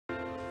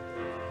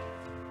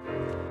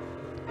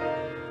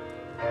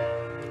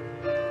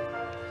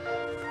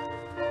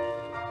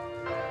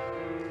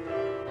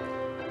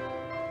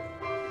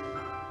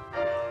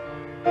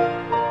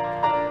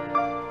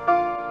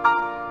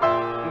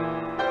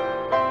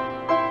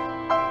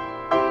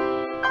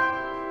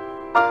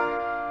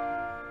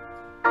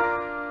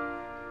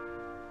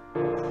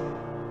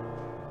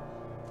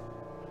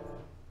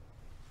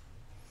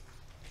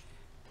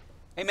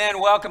Amen.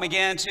 Welcome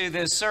again to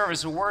this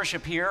service of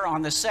worship here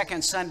on the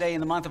second Sunday in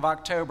the month of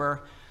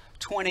October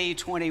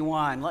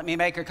 2021. Let me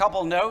make a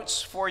couple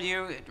notes for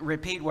you,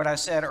 repeat what I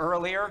said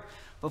earlier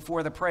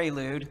before the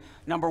prelude.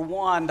 Number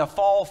one, the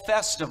Fall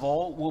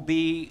Festival will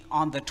be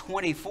on the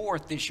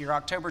 24th this year,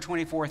 October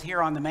 24th,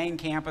 here on the main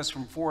campus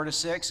from 4 to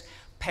 6.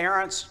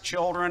 Parents,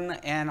 children,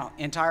 and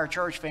entire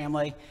church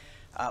family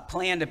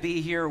plan to be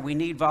here. We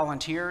need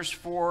volunteers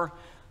for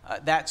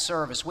that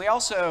service. We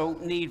also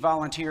need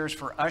volunteers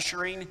for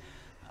ushering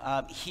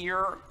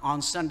here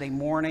on Sunday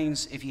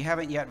mornings. If you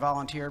haven't yet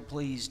volunteered,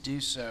 please do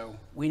so.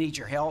 We need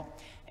your help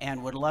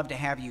and would love to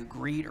have you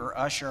greet or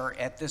usher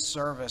at this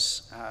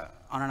service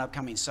on an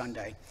upcoming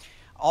Sunday.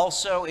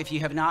 Also, if you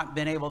have not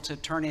been able to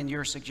turn in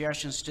your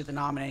suggestions to the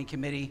nominating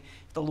committee,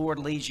 if the Lord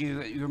leads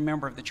you, you're a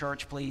member of the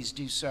church, please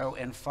do so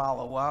and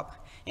follow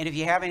up. And if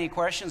you have any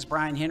questions,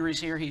 Brian Henry's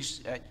here.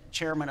 He's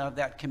chairman of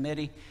that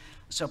committee.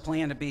 So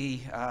plan to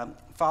be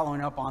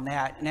following up on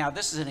that. Now,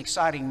 this is an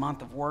exciting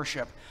month of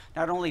worship.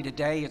 Not only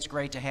today, it's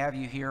great to have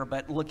you here,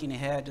 but looking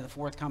ahead to the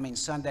forthcoming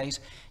Sundays.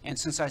 And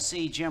since I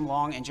see Jim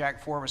Long and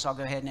Jack Forbes, I'll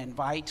go ahead and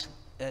invite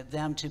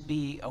them to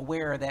be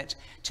aware that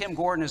Tim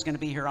Gordon is going to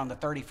be here on the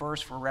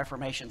 31st for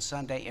Reformation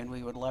Sunday, and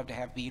we would love to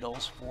have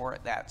Beatles for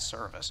that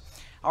service.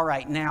 All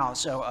right, now,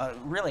 so a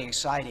really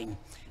exciting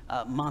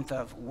month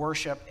of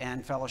worship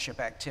and fellowship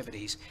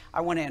activities.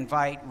 I want to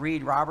invite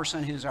Reed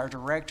Robertson, who's our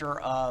Director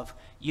of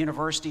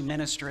University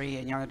Ministry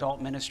and Young Adult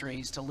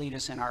Ministries, to lead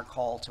us in our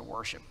call to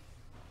worship.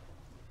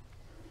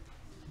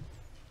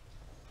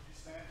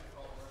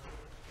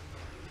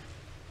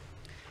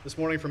 This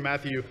morning from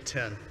Matthew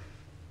 10.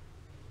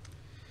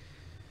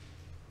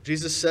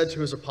 Jesus said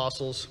to his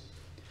apostles,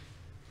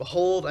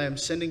 "Behold, I am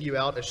sending you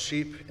out as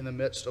sheep in the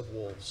midst of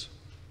wolves.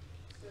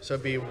 So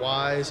be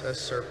wise as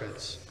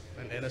serpents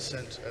and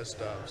innocent as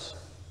doves.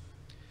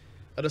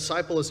 A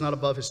disciple is not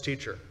above his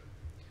teacher,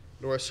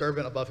 nor a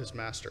servant above his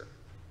master.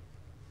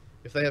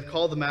 If they have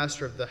called the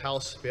master of the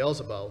house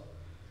Beelzebul,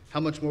 how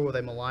much more will they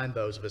malign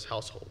those of his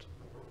household?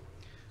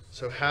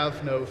 So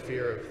have no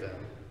fear of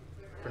them,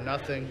 for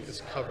nothing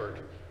is covered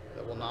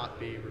that will not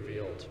be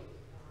revealed,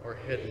 or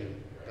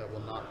hidden that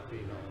will not be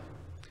known."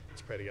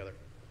 Let's pray together.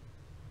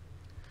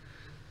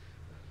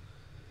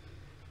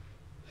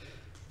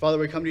 Father,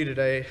 we come to you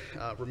today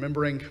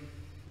remembering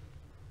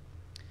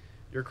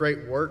your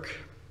great work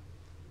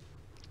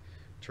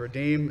to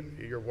redeem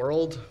your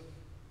world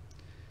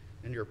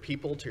and your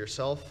people to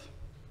yourself.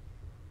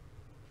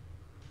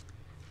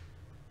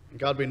 And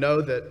God, we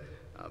know that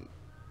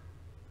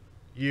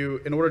you,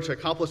 in order to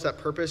accomplish that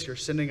purpose, you're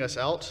sending us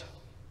out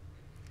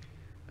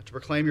to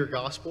proclaim your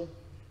gospel.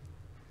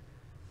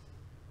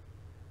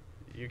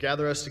 You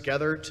gather us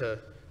together to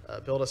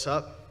build us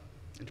up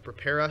and to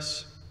prepare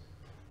us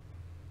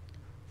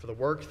for the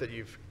work that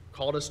you've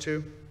called us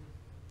to.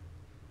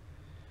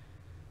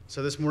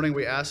 So this morning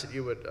we ask that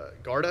you would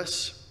guard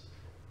us,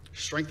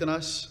 strengthen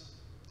us,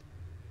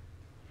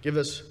 give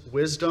us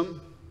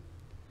wisdom,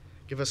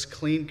 give us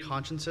clean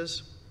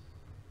consciences,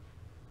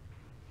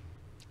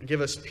 and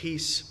give us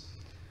peace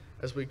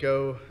as we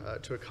go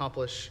to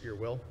accomplish your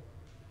will.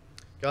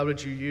 God,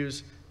 would you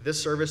use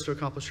this service to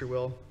accomplish your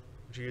will?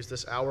 Would you use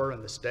this hour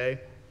and this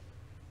day?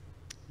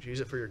 Would you use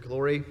it for your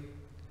glory?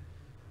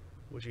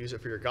 Would you use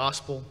it for your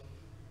gospel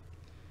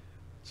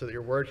so that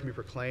your word can be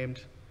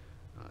proclaimed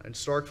in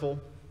Starkville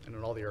and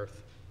in all the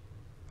earth?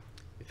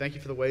 We thank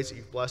you for the ways that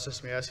you've blessed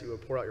us. We ask that you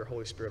would pour out your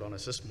Holy Spirit on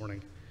us this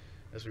morning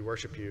as we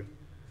worship you.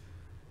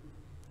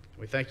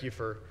 We thank you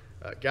for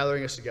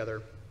gathering us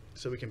together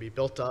so we can be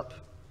built up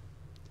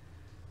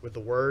with the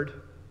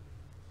word,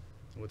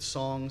 and with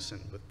songs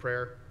and with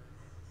prayer,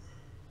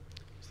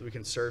 so that we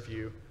can serve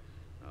you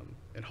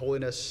in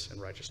holiness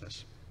and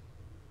righteousness.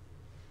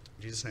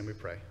 In Jesus' name we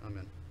pray.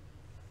 Amen.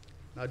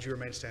 Now would you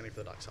remain standing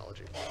for the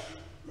doxology.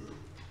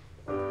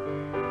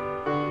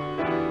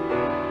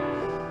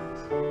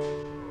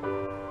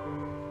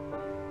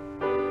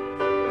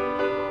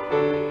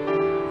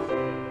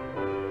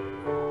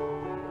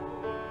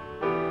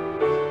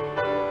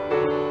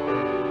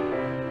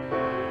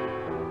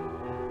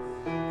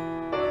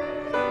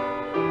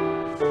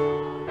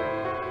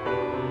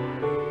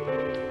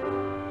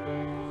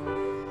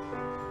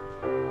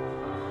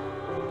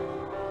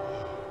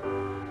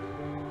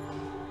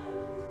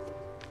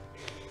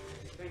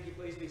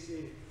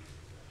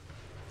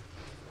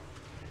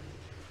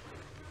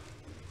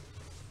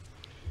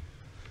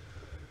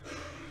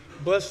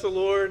 Bless the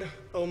Lord,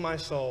 O my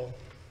soul,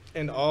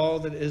 and all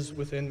that is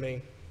within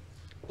me.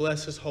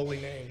 Bless his holy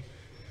name.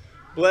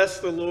 Bless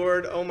the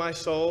Lord, O my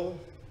soul,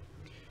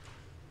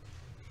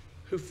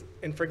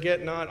 and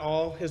forget not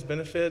all his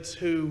benefits,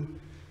 who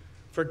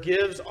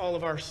forgives all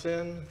of our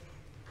sin,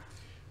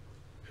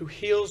 who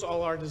heals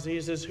all our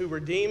diseases, who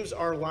redeems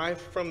our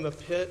life from the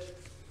pit,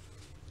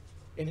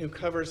 and who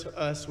covers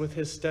us with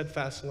his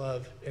steadfast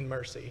love and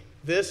mercy.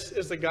 This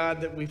is the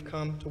God that we've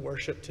come to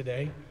worship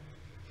today.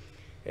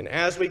 And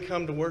as we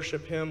come to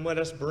worship him, let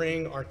us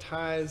bring our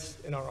tithes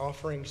and our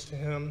offerings to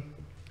him.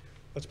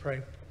 Let's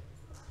pray.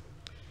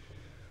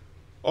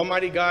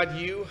 Almighty God,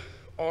 you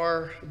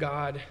are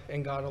God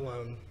and God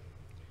alone.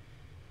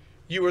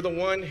 You are the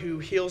one who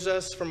heals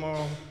us from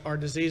all our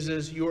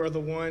diseases. You are the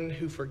one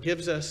who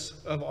forgives us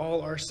of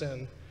all our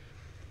sin.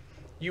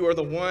 You are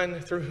the one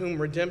through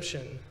whom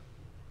redemption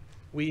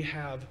we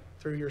have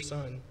through your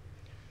Son.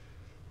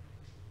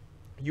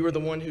 You are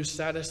the one who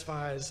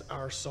satisfies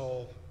our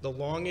soul, the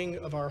longing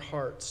of our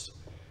hearts,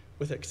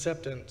 with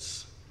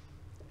acceptance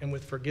and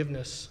with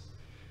forgiveness.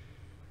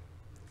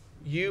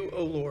 You,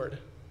 O Lord,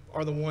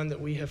 are the one that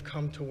we have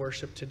come to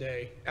worship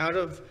today. Out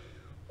of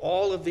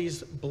all of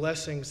these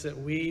blessings that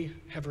we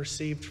have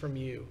received from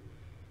you,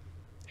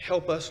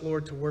 help us,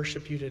 Lord, to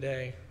worship you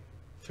today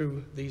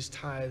through these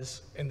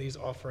tithes and these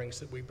offerings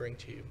that we bring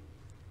to you.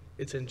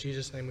 It's in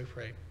Jesus' name we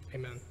pray.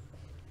 Amen.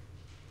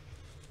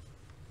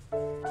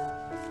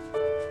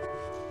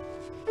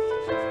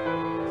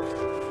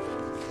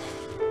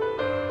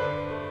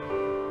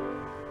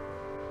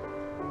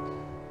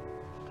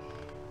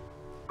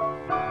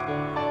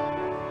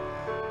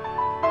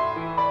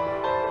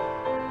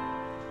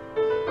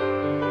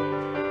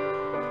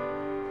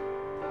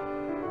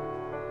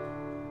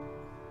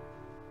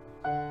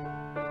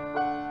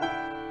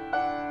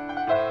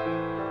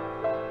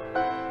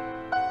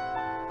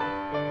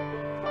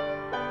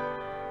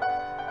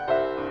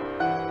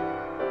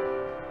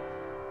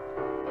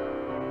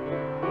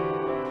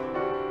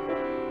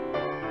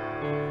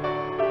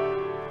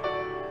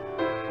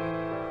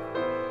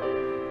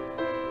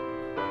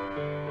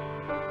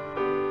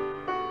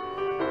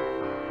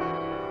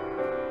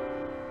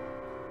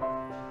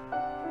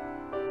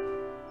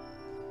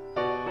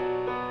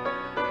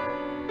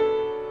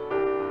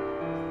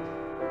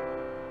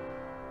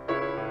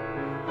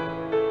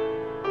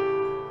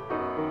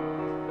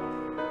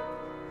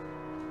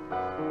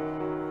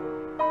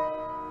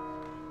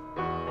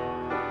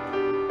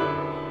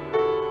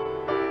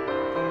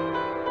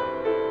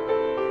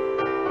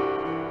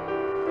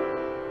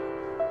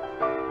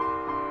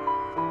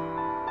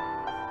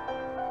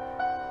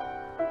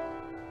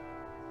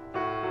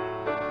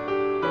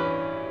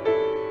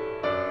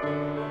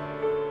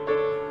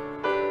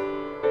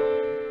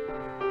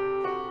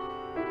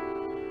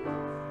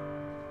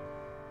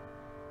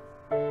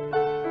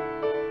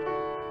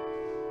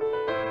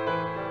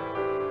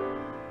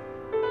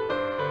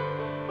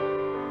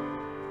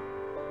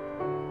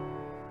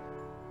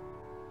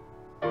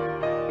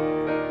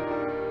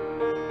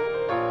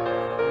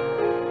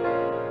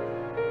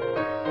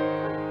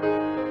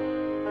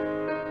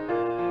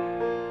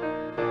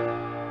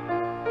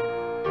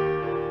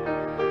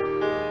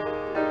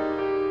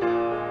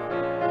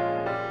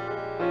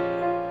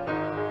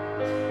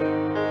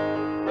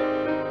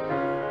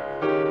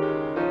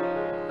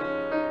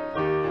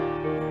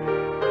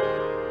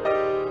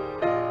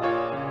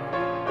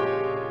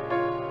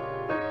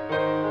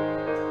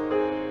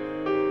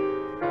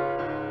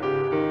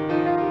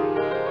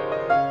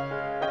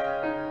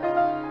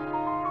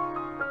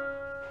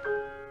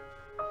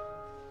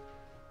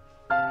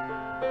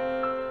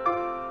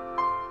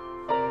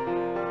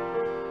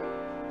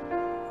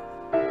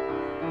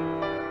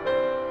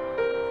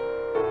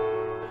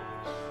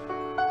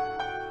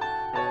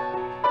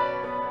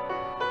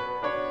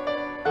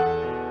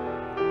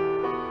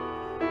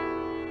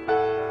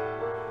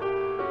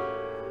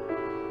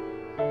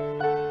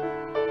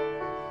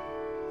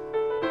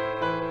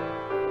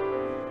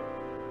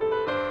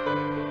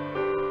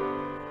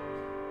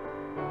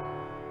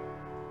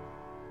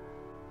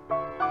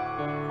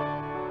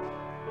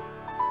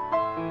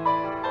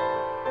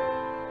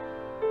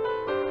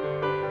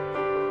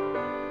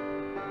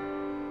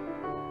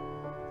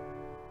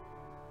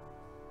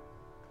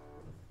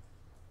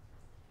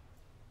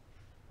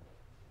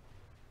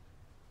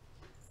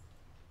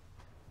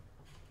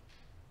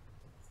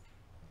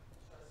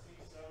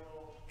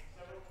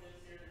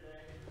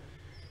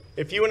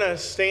 If you want to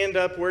stand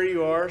up where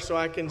you are so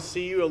I can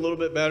see you a little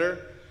bit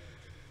better,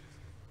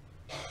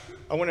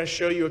 I want to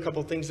show you a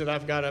couple things that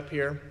I've got up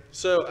here.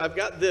 So I've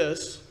got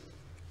this,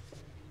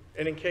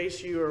 and in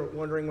case you are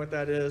wondering what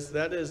that is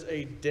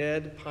a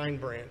dead pine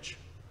branch.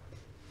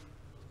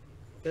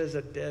 That is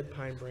a dead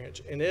pine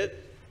branch, and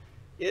it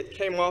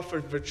came off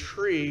of a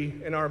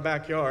tree in our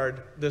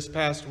backyard this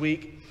past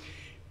week,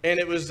 and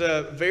it was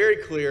very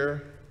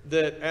clear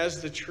that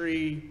as the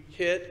tree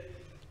hit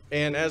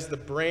and as the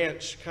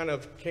branch kind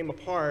of came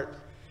apart,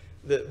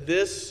 that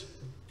this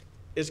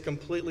is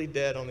completely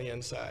dead on the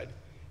inside.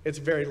 It's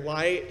very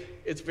light,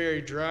 it's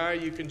very dry.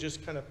 You can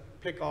just kind of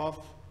pick off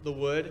the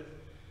wood.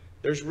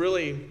 There's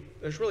really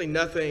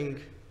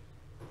nothing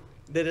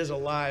that is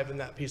alive in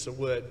that piece of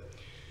wood.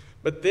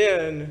 But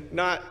then,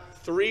 not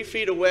 3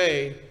 feet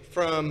away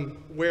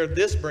from where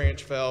this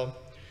branch fell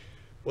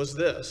was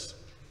this.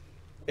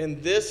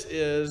 And this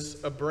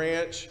is a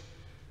branch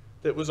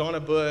that was on a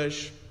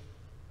bush.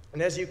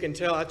 And as you can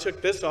tell, I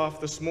took this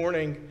off this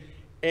morning,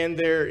 and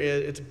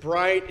it's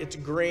bright, it's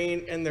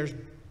green, and there's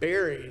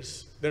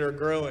berries that are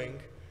growing.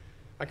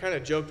 I kind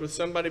of joked with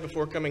somebody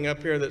before coming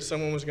up here that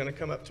someone was going to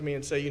come up to me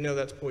and say, you know,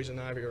 that's poison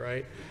ivy,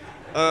 right?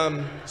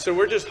 So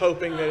we're just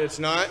hoping that it's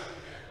not.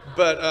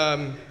 But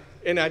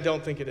And I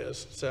don't think it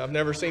is. So I've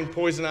never seen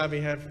poison ivy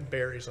have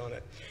berries on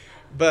it.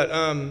 But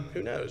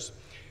who knows?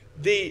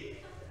 The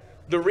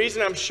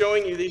reason I'm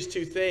showing you these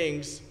two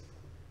things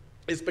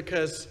is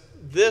because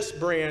this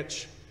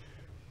branch,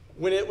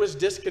 when it was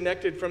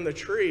disconnected from the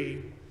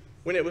tree,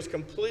 when it was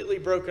completely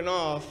broken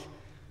off,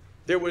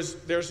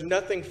 there's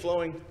nothing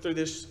flowing through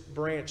this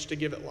branch to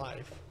give it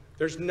life.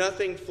 There's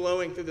nothing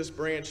flowing through this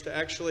branch to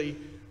actually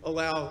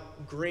allow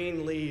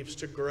green leaves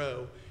to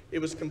grow. It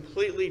was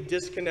completely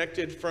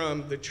disconnected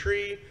from the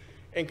tree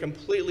and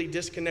completely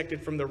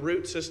disconnected from the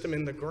root system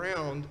in the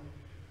ground,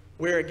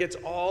 where it gets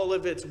all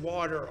of its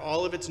water,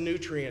 all of its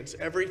nutrients,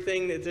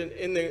 everything that's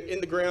in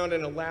the ground,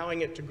 and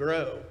allowing it to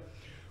grow.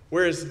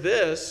 Whereas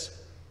this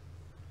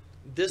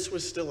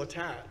was still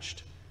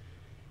attached.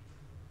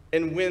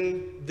 And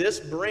when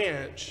this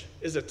branch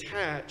is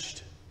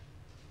attached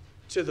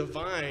to the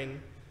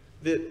vine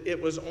that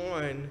it was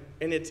on,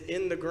 and it's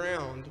in the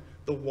ground,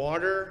 the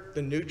water,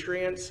 the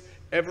nutrients,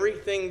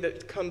 everything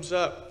that comes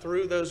up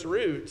through those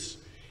roots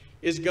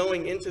is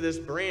going into this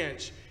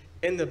branch,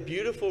 and the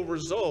beautiful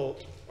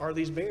result are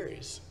these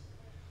berries.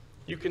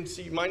 You can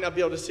see, you might not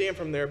be able to see them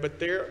from there, but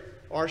there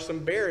are some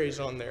berries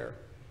on there.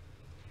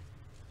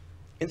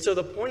 And so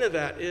the point of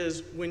that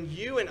is, when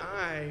you and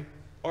I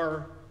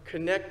are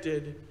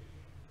connected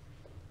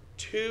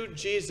to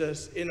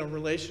Jesus in a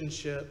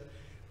relationship,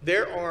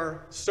 there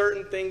are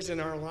certain things in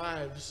our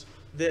lives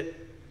that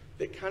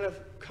kind of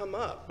come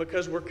up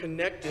because we're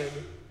connected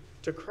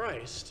to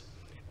Christ.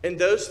 And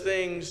those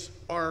things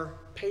are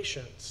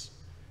patience.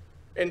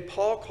 And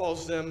Paul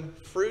calls them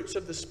fruits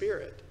of the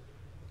Spirit.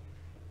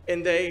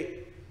 And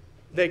they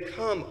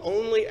come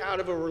only out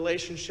of a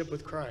relationship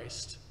with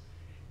Christ.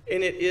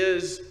 And it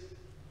is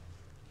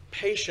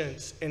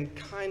patience and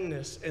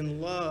kindness and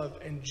love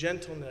and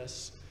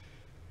gentleness.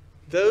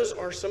 Those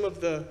are some of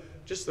the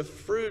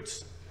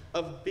fruits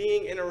of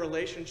being in a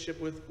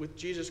relationship with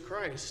Jesus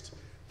Christ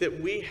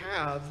that we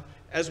have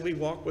as we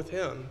walk with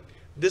him.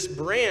 This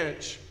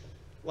branch,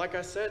 like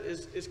I said,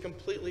 is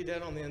completely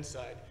dead on the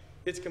inside.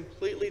 It's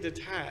completely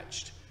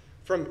detached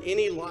from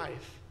any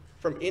life,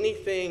 from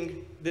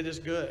anything that is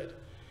good.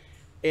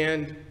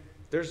 And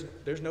there's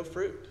no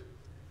fruit.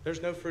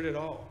 There's no fruit at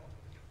all.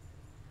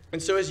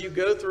 And so as you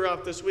go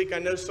throughout this week, I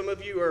know some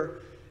of you are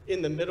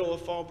in the middle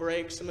of fall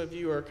break. Some of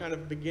you are kind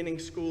of beginning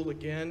school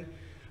again.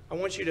 I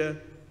want you to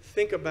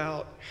think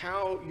about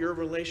how your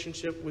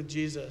relationship with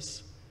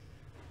Jesus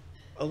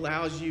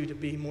allows you to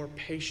be more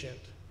patient,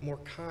 more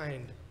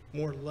kind,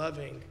 more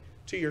loving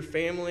to your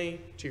family,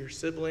 to your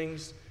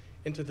siblings,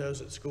 and to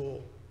those at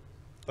school.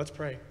 Let's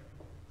pray.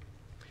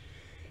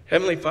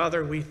 Heavenly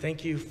Father, we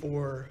thank you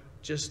for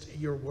just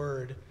your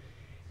word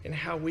and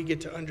how we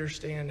get to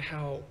understand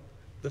how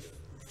the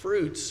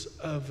fruits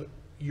of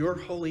your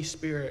Holy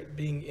Spirit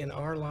being in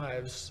our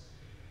lives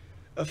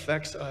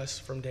affects us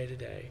from day to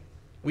day.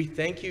 We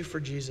thank you for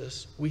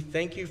Jesus. We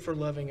thank you for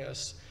loving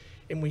us.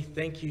 And we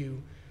thank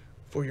you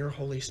for your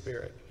Holy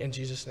Spirit. In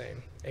Jesus'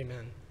 name,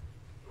 amen.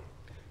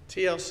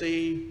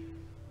 TLC,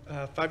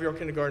 5-year-old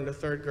kindergarten to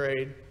 3rd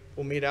grade,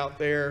 we'll meet out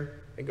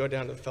there and go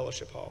down to the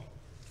fellowship hall.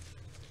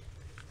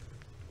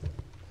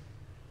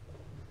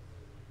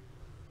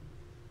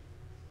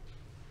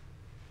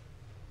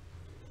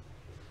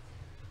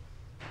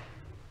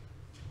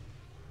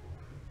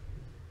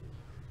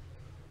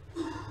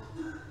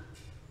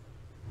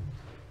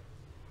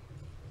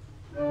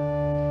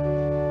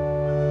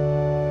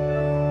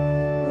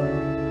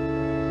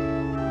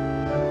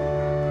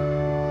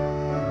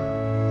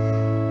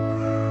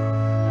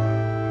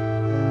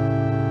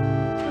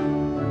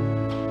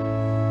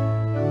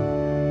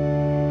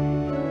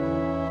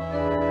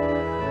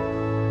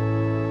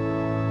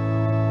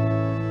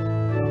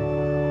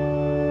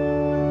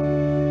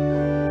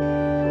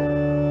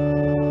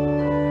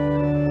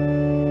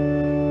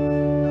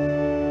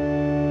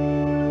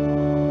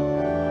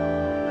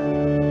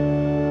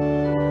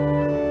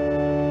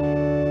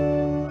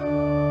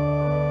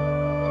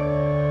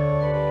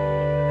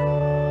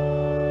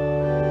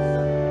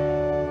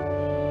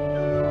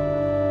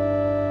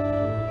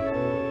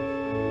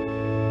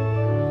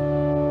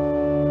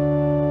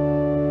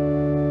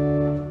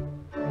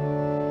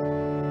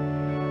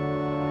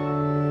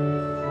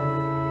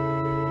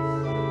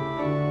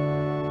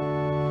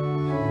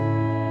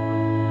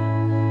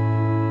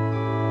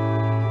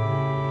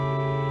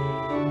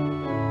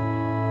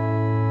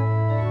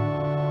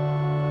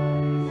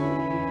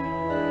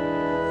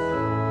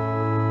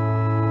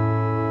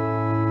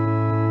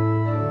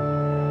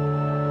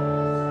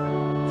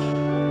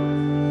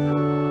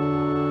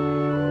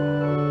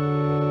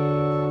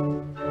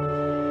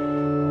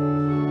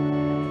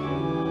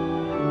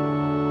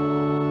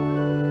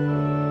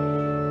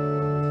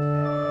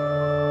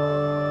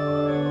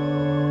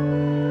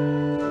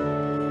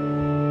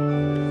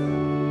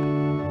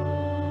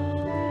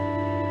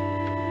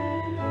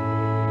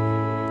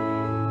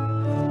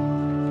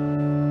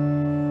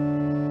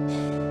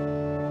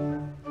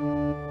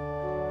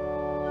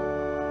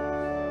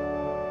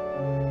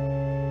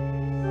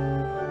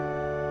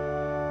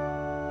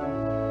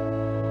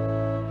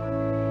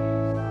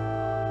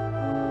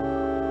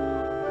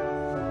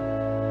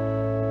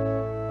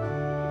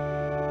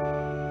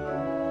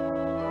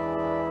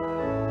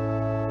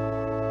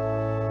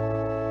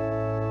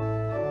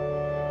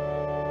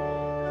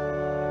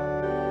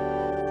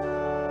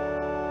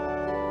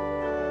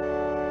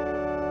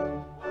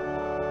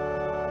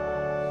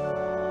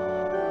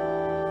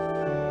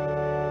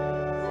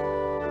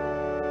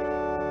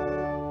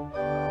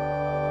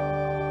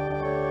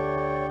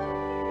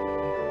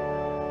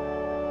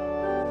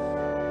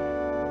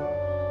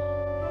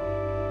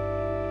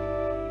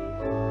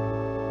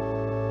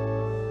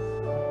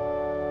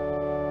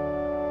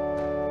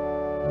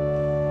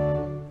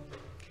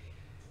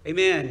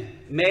 Amen.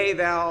 May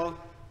thou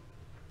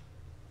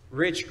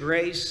rich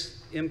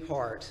grace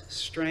impart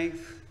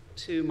strength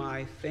to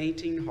my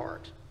fainting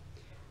heart.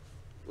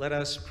 Let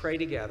us pray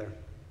together.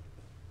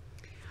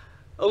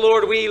 O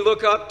Lord, we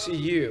look up to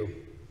you,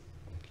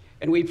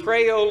 and we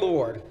pray, O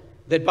Lord,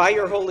 that by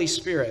your Holy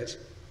Spirit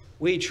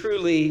we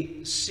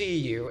truly see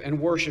you and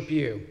worship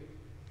you.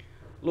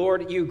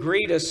 Lord, you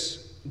greet us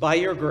by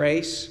your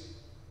grace.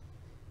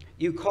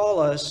 You call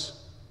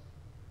us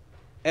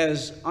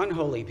as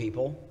unholy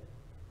people,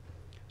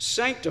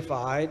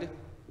 sanctified,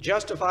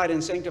 justified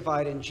and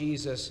sanctified in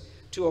Jesus,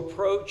 to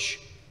approach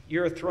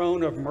your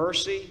throne of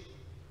mercy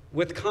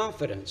with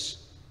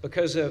confidence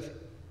because of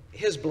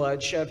his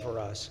blood shed for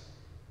us.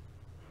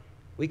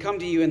 We come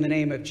to you in the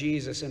name of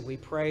Jesus, and we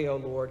pray, O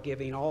Lord,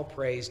 giving all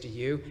praise to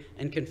you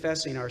and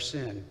confessing our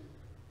sin.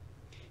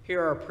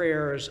 Hear our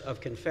prayers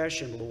of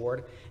confession,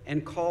 Lord,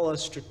 and call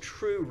us to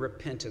true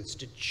repentance,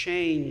 to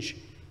change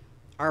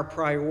our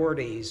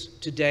priorities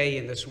today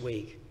and this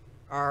week,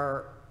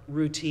 our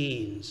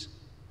routines,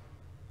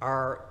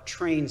 our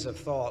trains of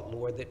thought,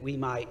 Lord, that we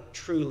might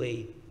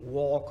truly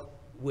walk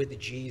with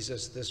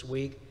Jesus this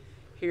week.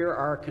 Hear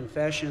our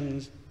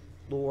confessions,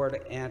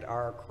 Lord, and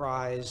our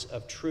cries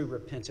of true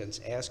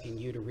repentance, asking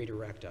you to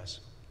redirect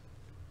us.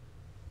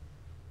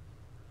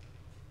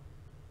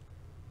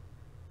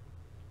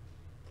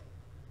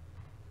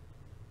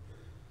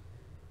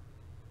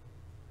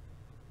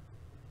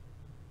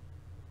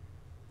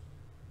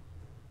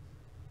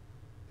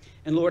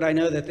 And Lord, I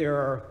know that there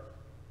are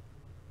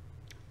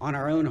on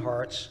our own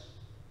hearts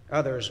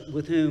others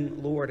with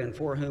whom, Lord, and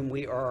for whom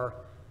we are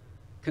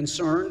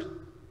concerned.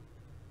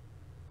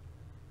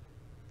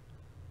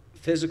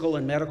 Physical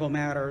and medical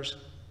matters,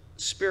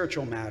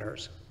 spiritual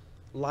matters,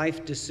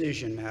 life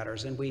decision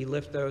matters, and we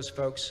lift those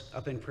folks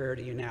up in prayer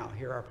to you now.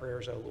 Hear our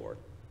prayers, O Lord.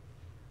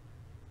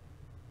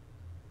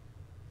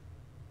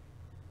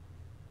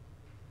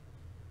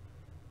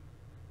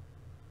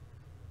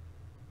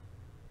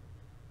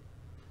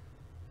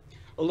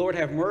 O Lord,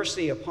 have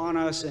mercy upon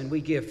us, and we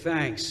give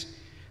thanks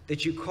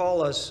that you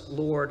call us,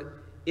 Lord,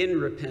 in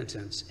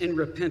repentance, in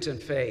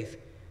repentant faith,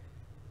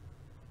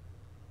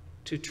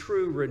 to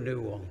true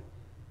renewal,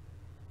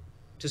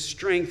 to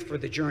strength for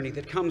the journey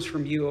that comes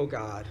from you, O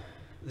God,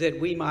 that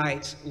we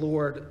might,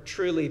 Lord,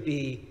 truly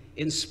be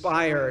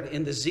inspired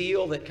in the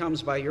zeal that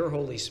comes by your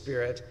Holy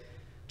Spirit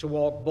to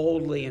walk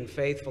boldly and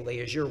faithfully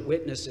as your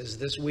witnesses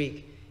this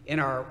week in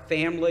our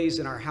families,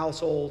 in our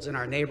households, in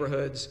our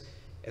neighborhoods,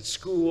 at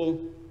school,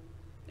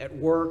 at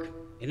work,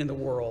 and in the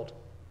world.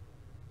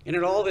 And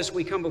in all this,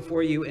 we come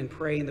before you and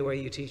pray in the way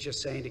you teach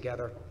us, saying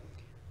together,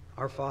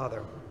 Our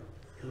Father,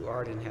 who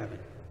art in heaven,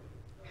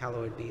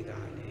 hallowed be thy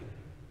name.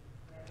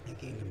 Thy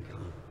kingdom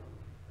come,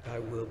 thy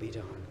will be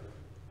done,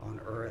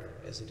 on earth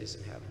as it is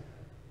in heaven.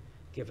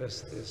 Give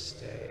us this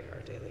day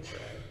our daily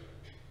bread,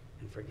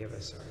 and forgive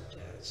us our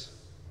debts,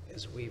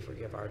 as we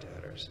forgive our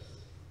debtors.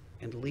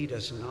 And lead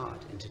us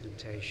not into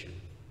temptation,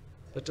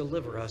 but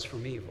deliver us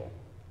from evil.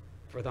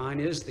 For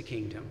thine is the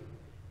kingdom,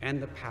 and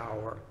the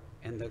power,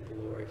 and the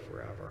glory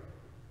forever.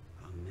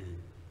 Amen.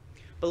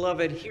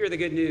 Beloved, hear the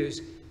good news.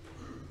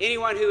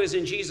 Anyone who is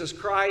in Jesus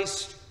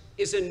Christ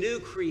is a new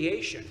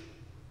creation.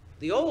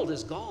 The old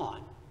is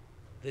gone.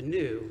 The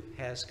new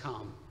has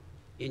come.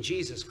 In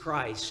Jesus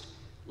Christ,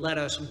 let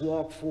us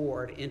walk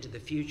forward into the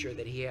future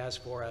that he has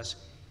for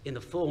us in the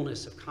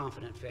fullness of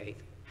confident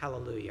faith.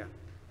 Hallelujah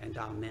and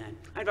amen.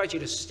 I invite you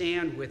to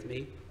stand with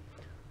me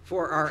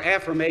for our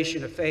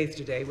affirmation of faith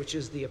today, which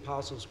is the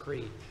Apostles'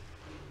 Creed.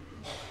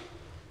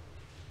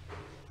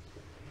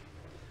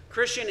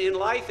 Christian, in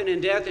life and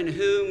in death, in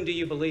whom do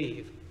you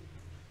believe?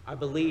 I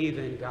believe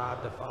in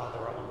God the Father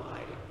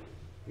Almighty,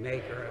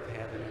 maker of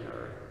heaven and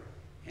earth,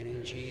 and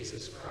in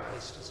Jesus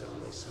Christ, his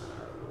only Son,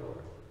 our Lord,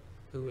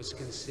 who was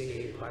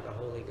conceived by the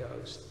Holy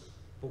Ghost,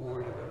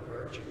 born of the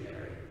Virgin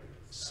Mary,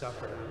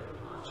 suffered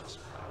under Pontius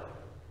Pilate,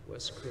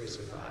 was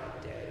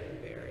crucified, dead,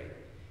 and buried.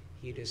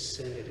 He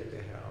descended into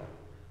hell.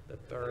 The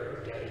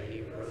third day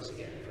he rose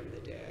again from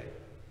the dead.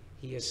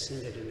 He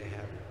ascended into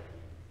heaven,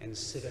 and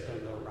sitteth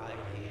on the right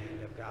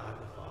hand of God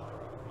the Father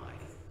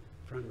Almighty.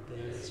 From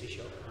thence he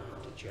shall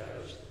come to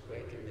judge the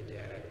quick and the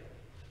dead.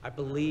 I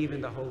believe in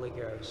the Holy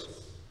Ghost,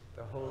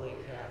 the Holy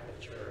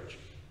Catholic Church,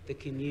 the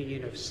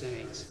communion of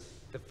saints,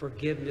 the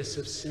forgiveness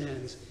of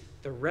sins,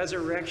 the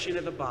resurrection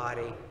of the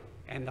body,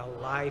 and the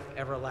life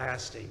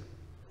everlasting.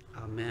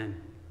 Amen.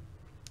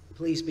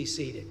 Please be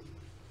seated.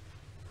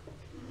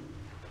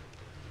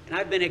 And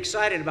I've been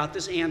excited about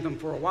this anthem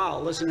for a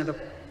while, listening to the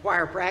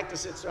choir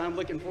practice it, so I'm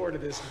looking forward to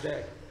this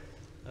today.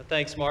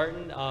 Thanks,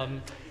 Martin.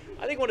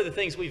 I think one of the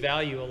things we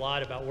value a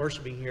lot about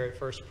worshiping here at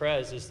First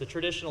Pres is the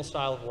traditional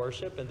style of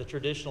worship and the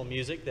traditional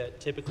music that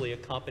typically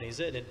accompanies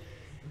it. And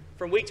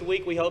from week to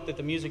week, we hope that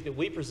the music that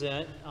we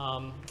present,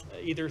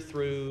 either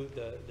through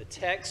the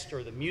text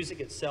or the music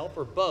itself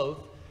or both,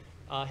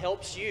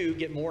 helps you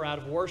get more out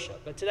of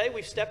worship. But today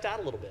we've stepped out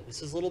a little bit.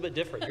 This is a little bit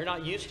different. You're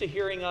not used to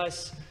hearing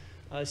us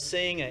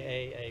sing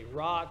a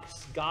rock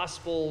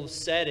gospel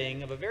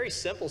setting of a very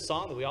simple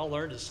song that we all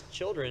learned as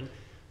children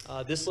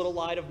this little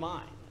light of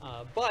mine.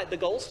 But the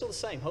goal is still the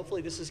same.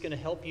 Hopefully this is going to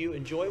help you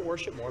enjoy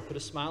worship more, put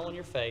a smile on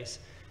your face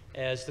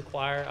as the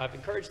choir. I've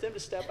encouraged them to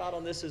step out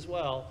on this as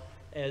well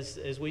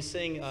as we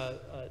sing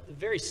a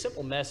very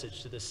simple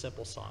message to this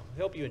simple song.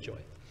 I hope you enjoy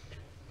it.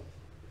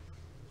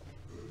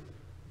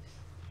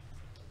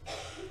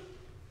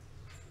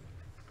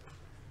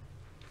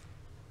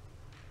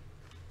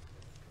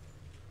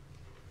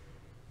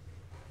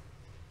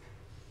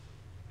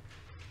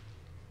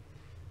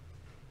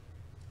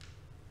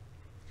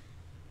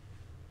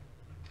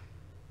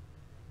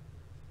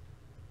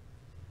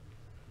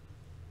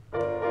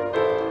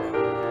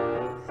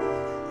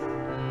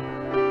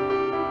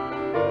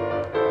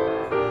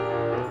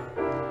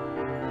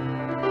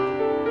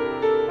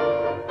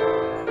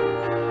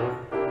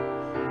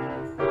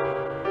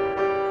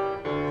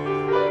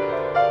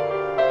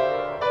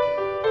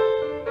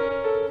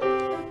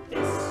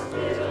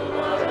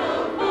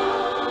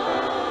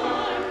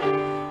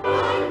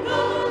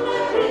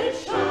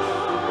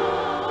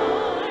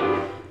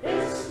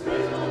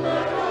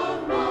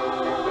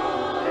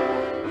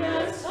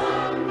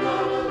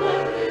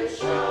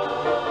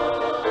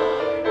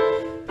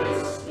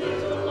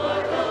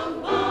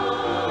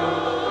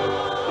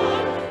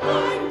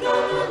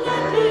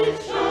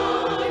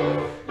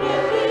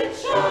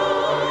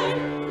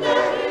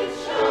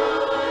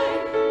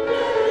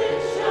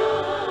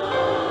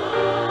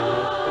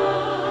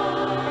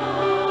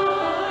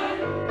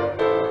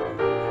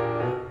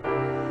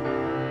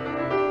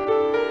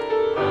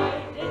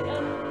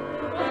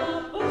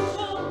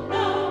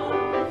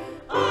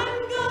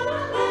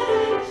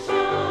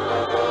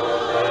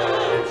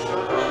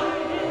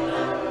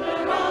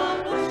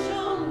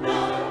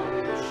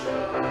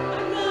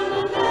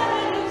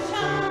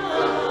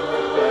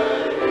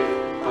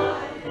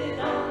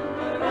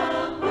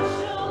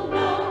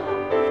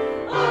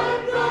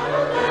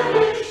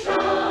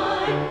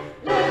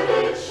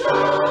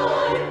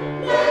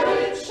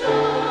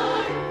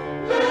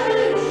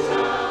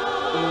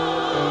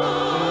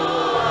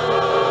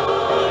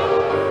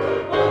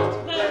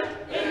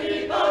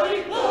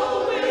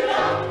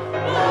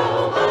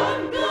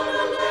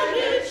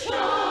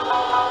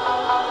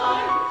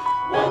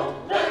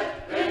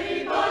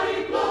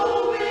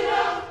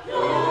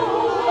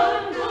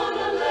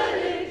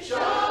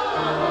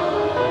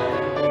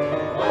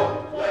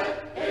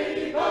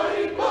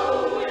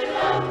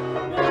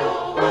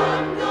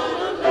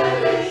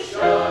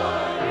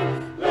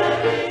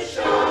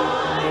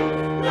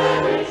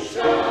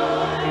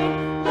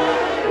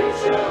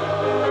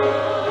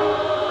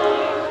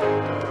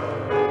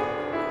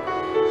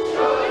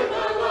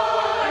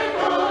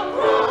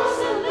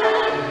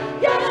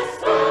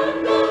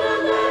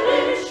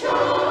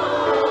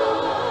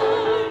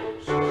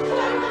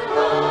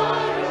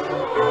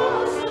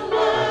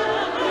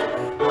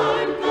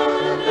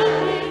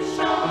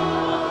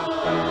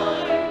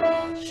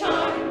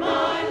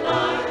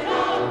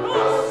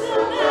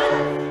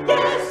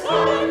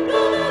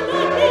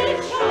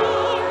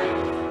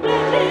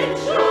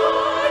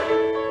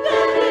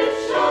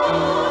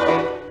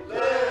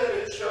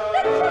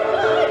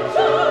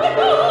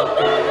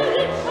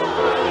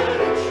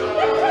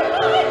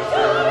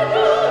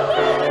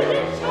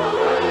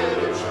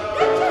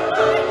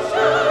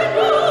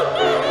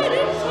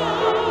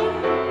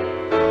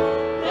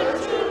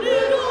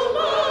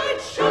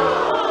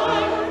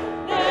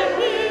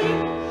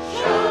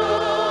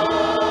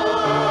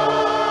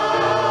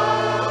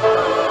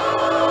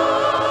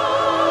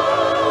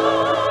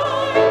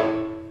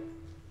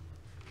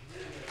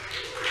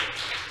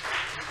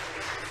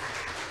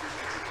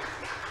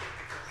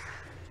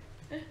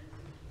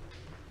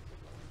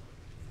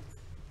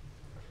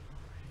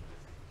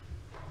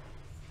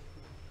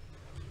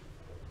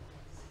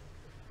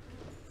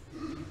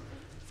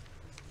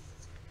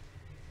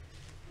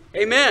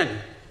 Amen.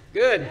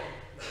 Good.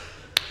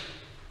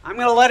 I'm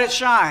going to let it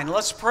shine.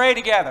 Let's pray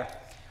together.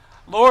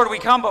 Lord, we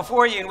come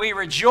before you and we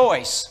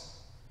rejoice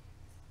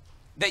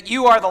that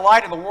you are the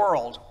light of the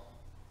world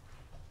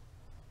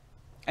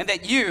and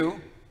that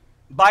you,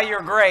 by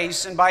your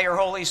grace and by your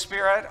Holy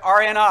Spirit,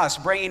 are in us,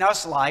 bringing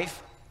us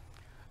life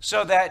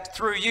so that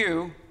through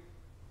you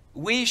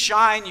we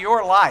shine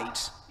your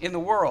light in the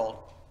world.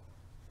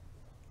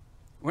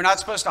 We're not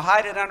supposed to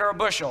hide it under a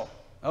bushel.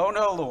 Oh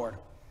no, Lord.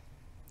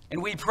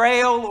 And we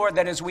pray, oh Lord,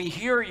 that as we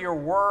hear your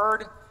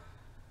word,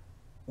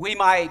 we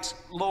might,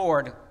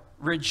 Lord,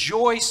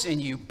 rejoice in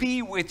you,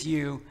 be with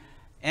you,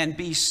 and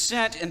be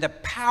sent in the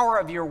power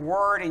of your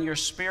word and your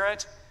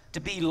spirit to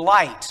be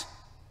light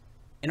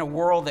in a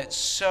world that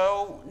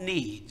so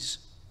needs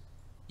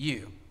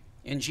you.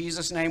 In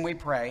Jesus' name we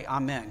pray.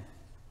 Amen.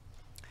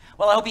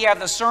 Well, I hope you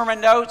have the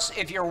sermon notes.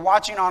 If you're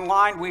watching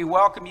online, we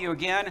welcome you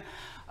again.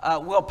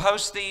 We'll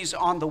post these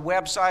on the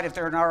website. If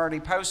they're not already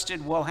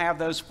posted, we'll have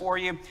those for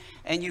you.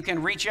 And you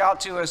can reach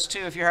out to us,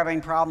 too, if you're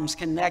having problems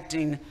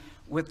connecting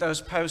with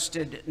those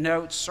posted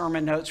notes,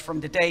 sermon notes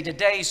from today.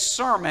 Today's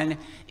sermon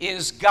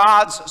is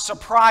God's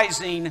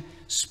surprising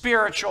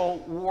spiritual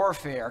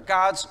warfare.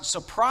 God's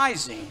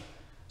surprising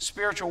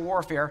spiritual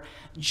warfare.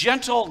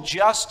 Gentle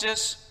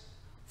justice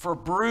for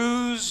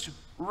bruised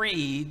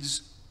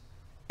reeds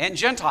and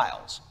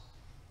Gentiles.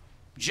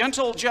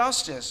 Gentle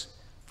justice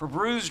for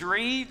bruised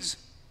reeds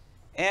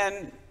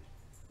and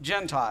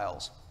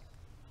Gentiles.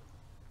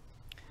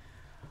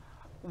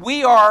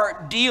 We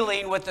are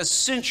dealing with a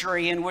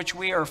century in which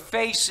we are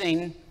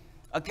facing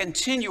a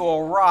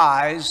continual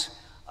rise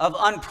of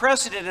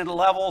unprecedented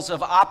levels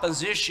of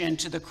opposition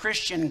to the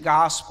Christian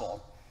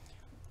gospel.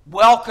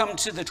 Welcome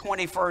to the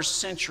 21st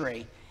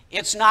century.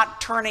 It's not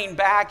turning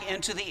back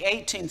into the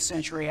 18th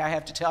century, I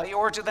have to tell you,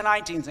 or to the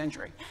 19th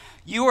century.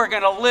 You are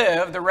going to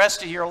live the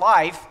rest of your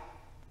life,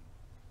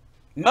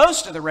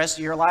 most of the rest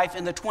of your life,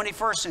 in the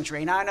 21st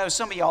century. Now, I know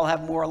some of y'all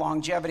have more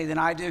longevity than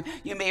I do.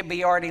 You may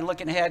be already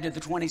looking ahead to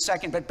the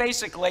 22nd, but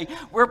basically,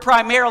 we're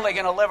primarily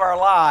going to live our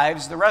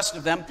lives, the rest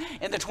of them,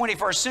 in the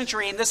 21st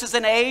century. And this is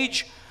an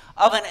age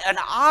of an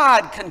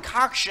odd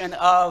concoction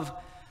of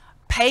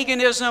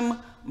paganism,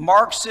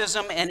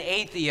 Marxism, and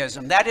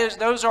atheism. That is,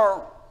 those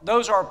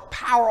are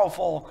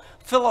powerful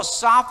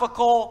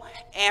philosophical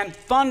and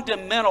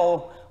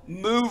fundamental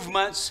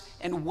movements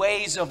and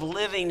ways of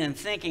living and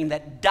thinking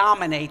that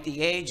dominate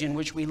the age in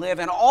which we live.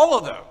 And all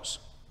of those,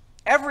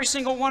 every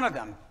single one of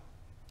them,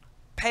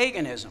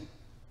 paganism,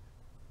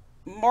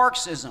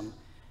 Marxism,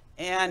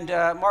 and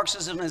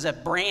Marxism is a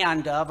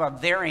brand of, a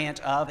variant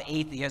of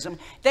atheism.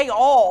 They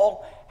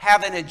all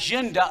have an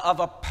agenda of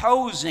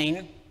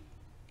opposing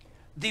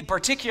the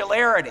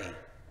particularity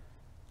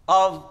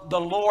of the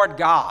Lord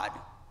God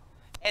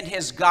and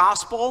his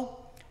gospel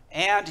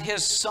and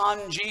his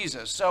son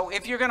Jesus. So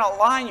if you're going to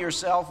align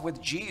yourself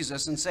with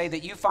Jesus and say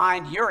that you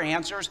find your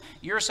answers,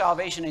 your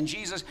salvation in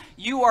Jesus,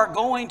 you are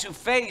going to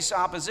face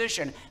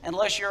opposition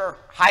unless you're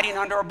hiding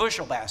under a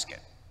bushel basket.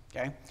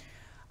 Okay?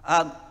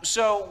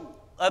 So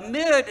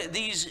amid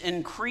these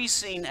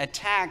increasing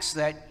attacks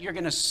that you're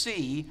going to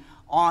see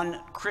on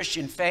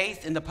Christian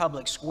faith in the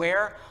public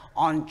square,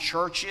 on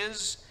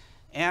churches,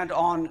 and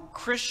on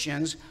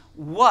Christians,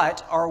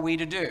 what are we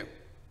to do?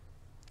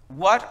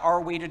 What are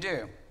we to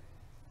do?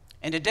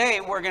 And today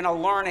we're going to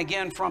learn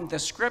again from the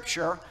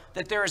scripture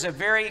that there is a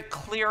very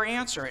clear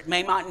answer. It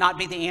may not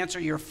be the answer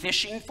you're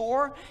fishing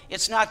for.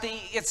 It's not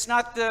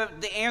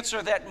the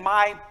answer that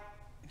my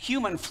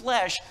human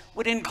flesh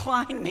would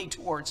incline me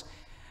towards.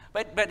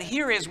 But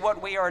here is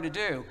what we are to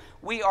do.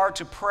 We are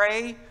to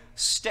pray,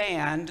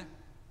 stand,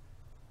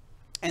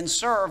 and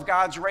serve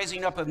God's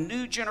raising up of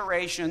new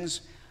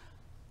generations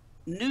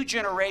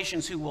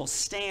who will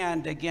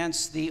stand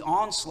against the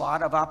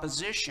onslaught of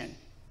opposition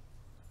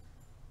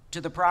to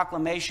the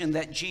proclamation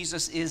that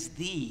Jesus is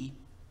the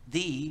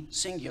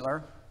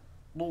singular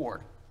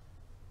Lord.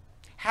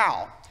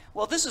 How?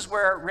 Well, this is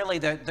where really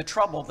the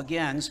trouble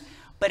begins,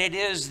 but it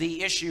is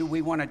the issue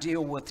we want to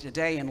deal with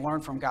today and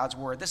learn from God's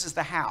word. This is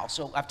the how.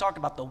 So I've talked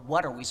about the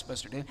what are we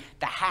supposed to do,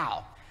 the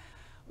how.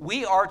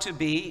 We are to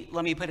be,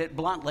 let me put it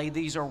bluntly,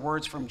 these are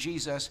words from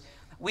Jesus,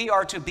 we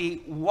are to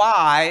be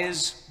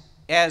wise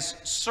as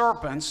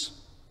serpents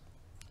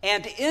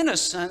and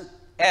innocent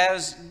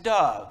as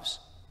doves.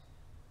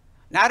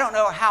 Now, I don't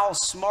know how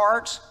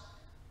smart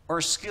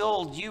or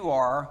skilled you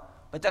are,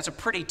 but that's a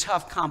pretty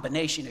tough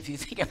combination if you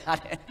think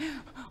about it.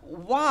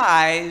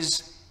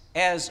 Wise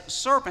as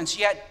serpents,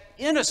 yet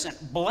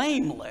innocent,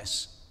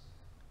 blameless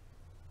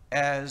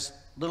as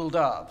little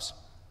doves.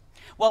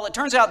 Well, it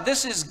turns out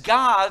this is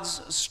God's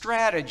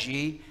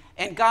strategy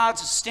and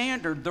God's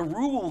standard, the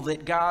rule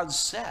that God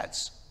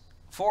sets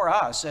for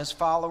us as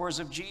followers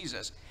of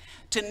Jesus,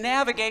 to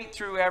navigate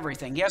through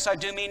everything. Yes, I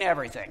do mean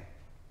everything.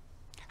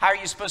 How are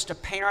you supposed to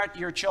parent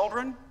your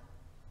children?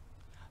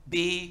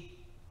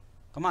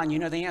 Come on, you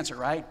know the answer,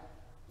 right?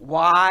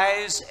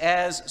 Wise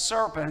as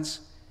serpents,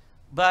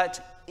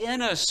 but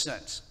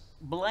innocent,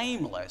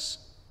 blameless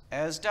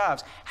as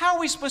doves. How are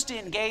we supposed to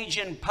engage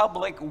in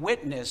public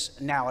witness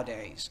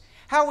nowadays?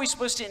 How are we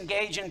supposed to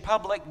engage in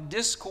public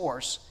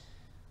discourse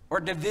or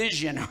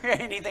division or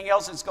anything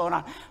else that's going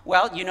on?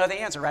 Well, you know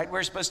the answer, right?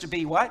 We're supposed to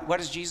be what? What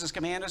does Jesus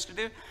command us to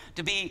do?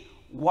 To be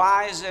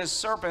wise as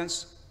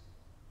serpents,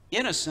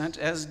 innocent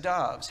as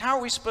doves. How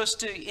are we supposed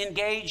to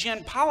engage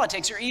in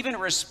politics or even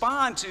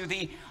respond to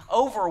the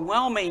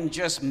overwhelming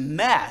just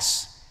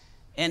mess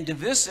and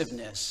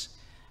divisiveness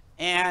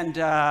and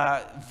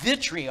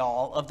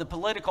vitriol of the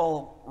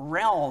political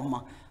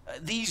realm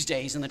these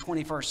days in the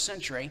 21st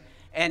century?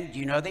 And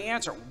you know the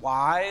answer.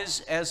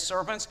 Wise as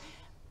serpents,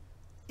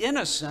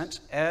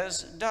 innocent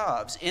as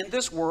doves in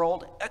this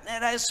world,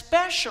 and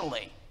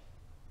especially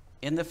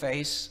in the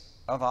face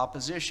of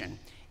opposition.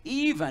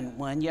 Even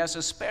when, yes,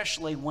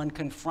 especially when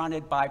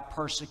confronted by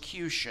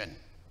persecution.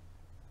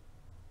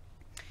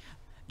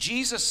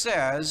 Jesus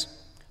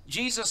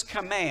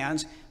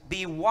commands,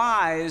 be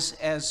wise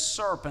as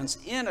serpents,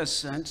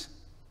 innocent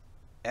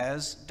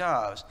as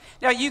doves.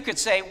 Now you could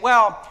say,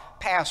 well,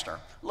 Pastor,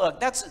 look,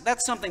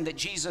 that's something that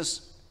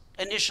Jesus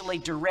initially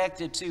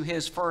directed to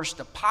his first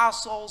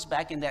apostles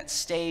back in that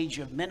stage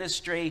of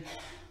ministry.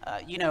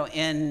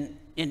 in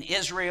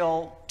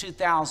Israel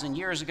 2,000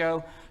 years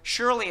ago.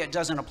 Surely it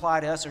doesn't apply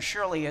to us, or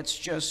surely it's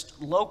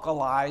just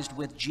localized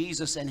with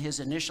Jesus and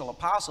his initial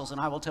apostles. And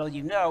I will tell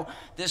you, no,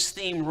 this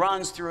theme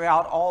runs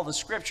throughout all the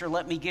scripture.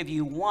 Let me give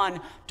you one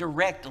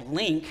direct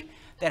link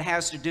that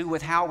has to do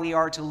with how we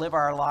are to live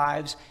our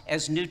lives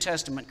as New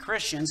Testament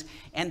Christians,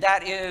 and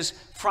that is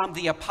from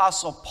the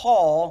Apostle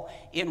Paul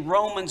in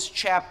Romans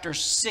chapter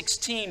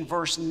 16,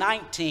 verse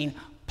 19.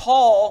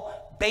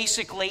 Paul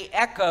basically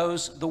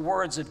echoes the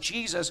words of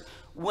Jesus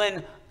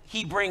when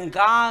he brings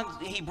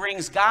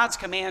God's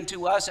command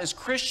to us as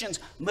Christians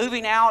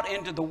moving out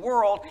into the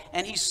world,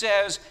 and he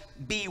says,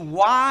 be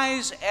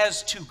wise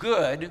as to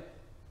good,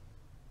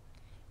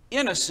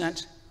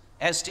 innocent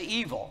as to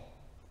evil.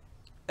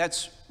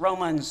 That's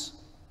Romans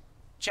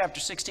chapter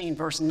 16,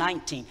 verse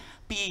 19.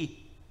 Be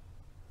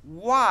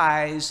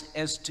wise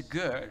as to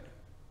good,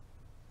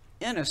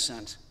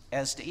 innocent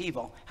as to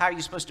evil. How are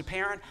you supposed to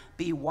parent?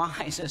 Be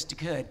wise as to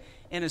good,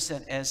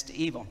 innocent as to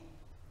evil.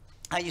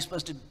 How are you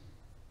supposed to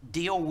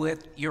deal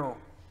with your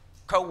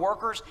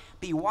co-workers?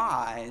 Be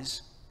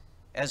wise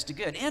as to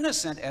good,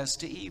 innocent as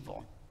to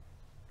evil.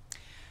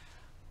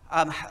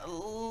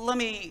 Let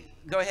me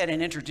go ahead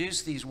and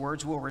introduce these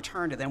words. We'll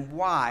return to them.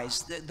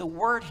 Wise. The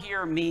word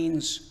here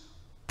means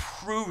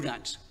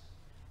prudent,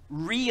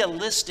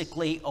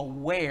 realistically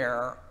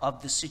aware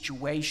of the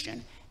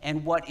situation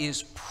and what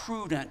is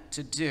prudent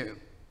to do.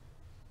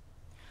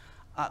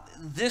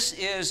 This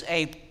is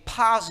a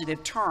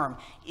positive term.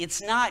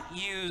 It's not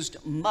used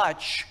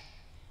much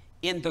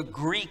in the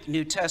Greek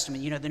New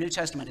Testament. The New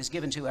Testament is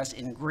given to us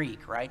in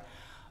Greek, right?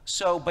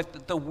 So,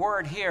 but the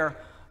word here,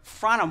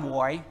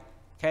 phronomoi,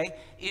 okay,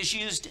 is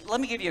used. Let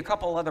me give you a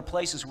couple other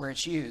places where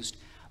it's used.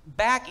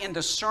 Back in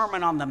the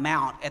Sermon on the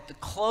Mount, at the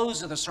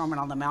close of the Sermon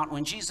on the Mount,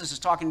 when Jesus is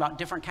talking about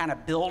different kind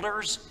of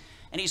builders,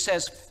 and he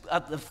says,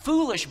 the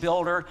foolish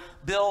builder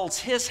builds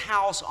his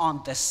house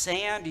on the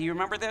sand. Do you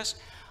remember this?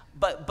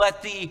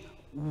 But the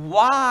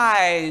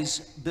wise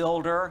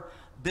builder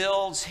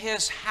builds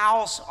his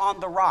house on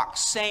the rock.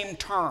 Same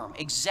term,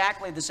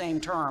 exactly the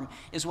same term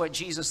is what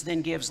Jesus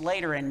then gives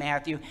later in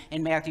Matthew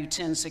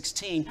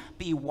 10:16,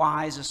 be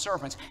wise as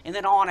serpents. And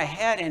then on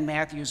ahead in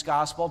Matthew's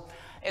gospel,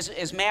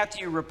 as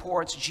Matthew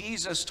reports,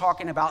 Jesus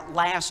talking about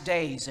last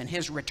days and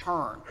his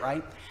return,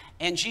 right?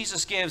 And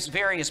Jesus gives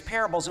various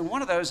parables, and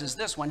one of those is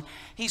this one.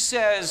 He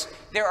says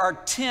there are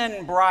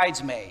 10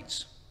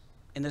 bridesmaids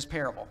in this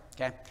parable,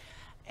 okay?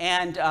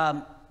 And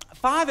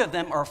 5 of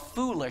them are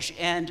foolish,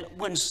 and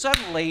when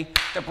suddenly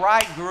the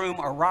bridegroom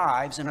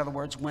arrives, in other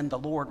words, when the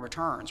Lord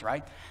returns,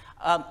 right?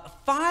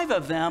 5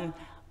 of them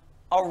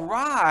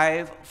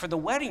arrive for the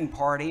wedding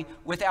party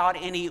without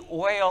any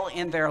oil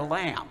in their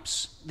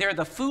lamps. They're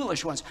the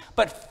foolish ones.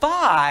 But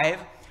 5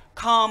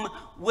 come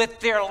with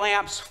their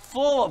lamps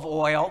full of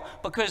oil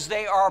because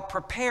they are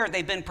prepared.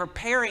 They've been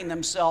preparing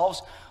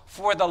themselves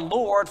for the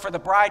Lord, for the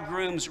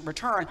bridegroom's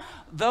return.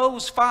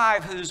 Those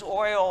 5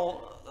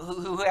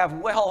 who have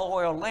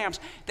well-oiled lamps,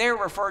 they're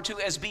referred to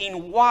as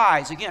being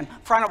wise. Again,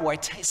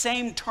 phronomoi,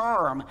 same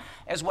term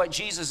as what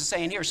Jesus is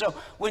saying here. So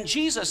when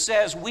Jesus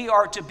says we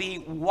are to be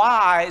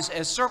wise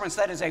as servants,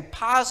 that is a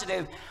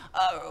positive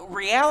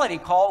reality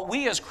call.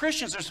 We as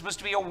Christians are supposed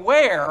to be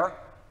aware,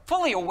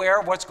 fully aware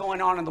of what's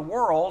going on in the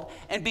world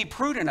and be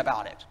prudent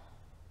about it.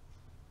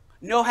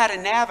 Know how to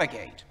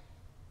navigate.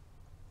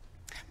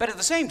 But at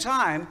the same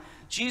time,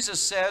 Jesus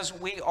says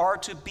we are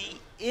to be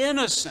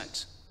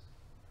innocent.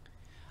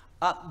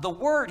 The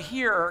word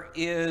here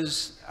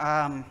is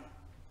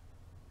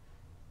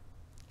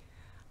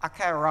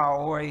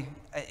akaraoi.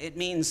 It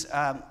means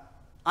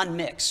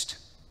unmixed.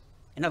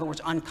 In other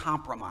words,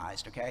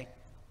 uncompromised, okay?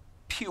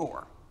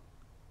 Pure,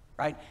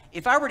 right?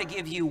 If I were to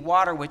give you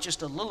water with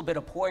just a little bit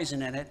of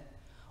poison in it,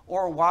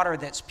 or water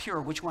that's pure,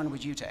 which one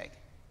would you take?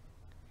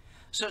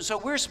 So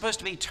we're supposed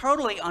to be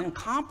totally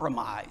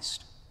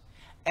uncompromised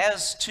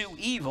as to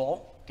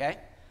evil, okay?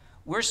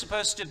 We're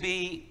supposed to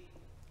be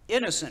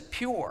innocent,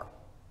 pure,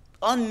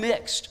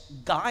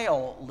 unmixed,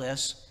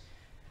 guileless.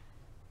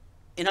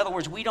 In other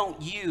words, we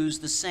don't use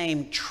the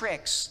same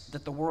tricks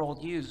that the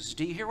world uses.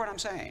 Do you hear what I'm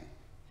saying?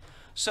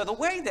 So the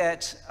way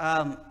that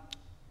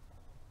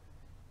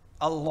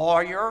a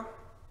lawyer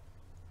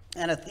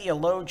and a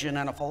theologian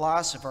and a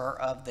philosopher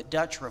of the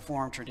Dutch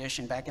Reformed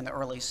tradition back in the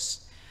early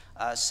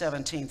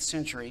 17th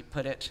century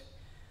put it,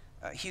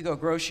 Hugo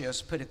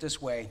Grotius put it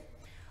this way: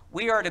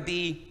 we are to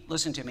be,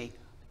 listen to me,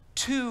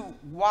 too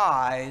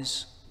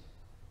wise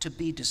to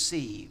be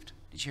deceived.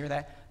 Did you hear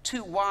that?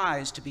 Too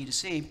wise to be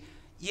deceived,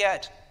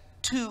 yet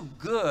too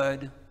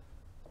good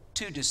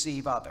to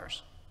deceive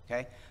others.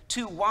 Okay?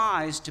 Too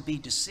wise to be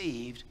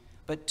deceived,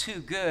 but too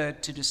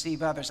good to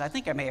deceive others. I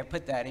think I may have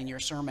put that in your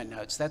sermon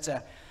notes. That's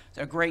a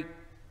great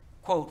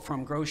quote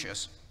from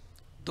Grotius.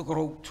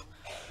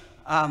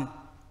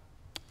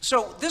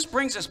 So this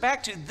brings us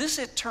back to this,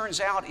 it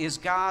turns out, is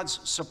God's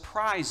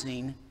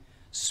surprising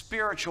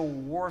spiritual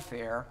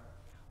warfare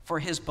for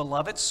his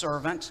beloved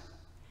servant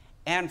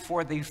and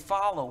for the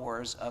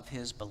followers of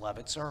his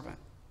beloved servant.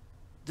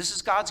 This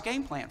is God's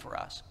game plan for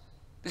us.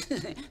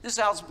 This is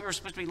how we're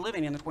supposed to be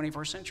living in the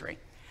 21st century.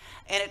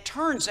 And it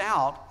turns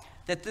out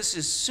that this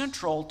is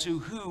central to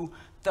who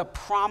the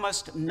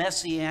promised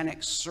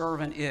messianic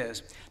servant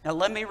is. Now,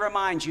 let me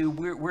remind you,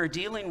 we're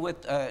dealing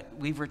with,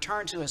 we've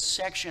returned to a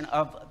section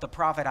of the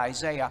prophet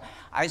Isaiah,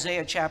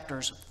 Isaiah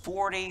chapters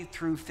 40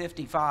 through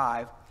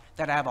 55,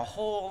 that have a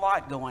whole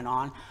lot going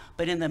on.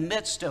 But in the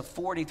midst of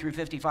 40 through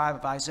 55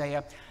 of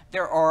Isaiah,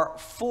 there are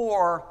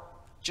 4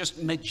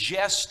 just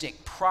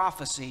majestic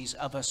prophecies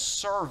of a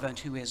servant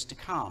who is to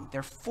come.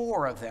 There are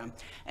 4 of them.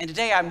 And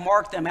today I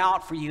marked them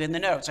out for you in the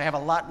notes. I have a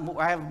lot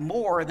more, I have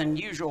more than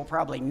usual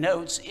probably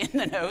notes in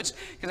the notes,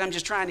 because I'm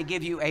just trying to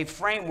give you a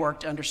framework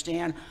to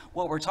understand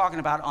what we're talking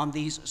about on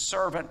these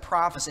servant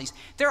prophecies.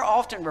 They're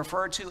often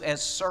referred to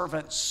as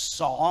servant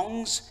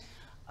songs.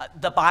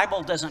 The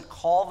Bible doesn't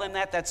call them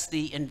that. That's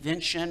the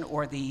invention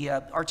or the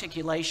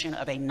articulation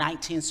of a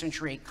 19th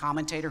century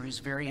commentator who's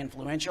very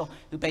influential,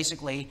 who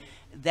basically,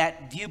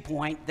 that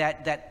viewpoint,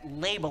 that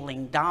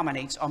labeling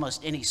dominates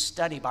almost any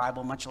study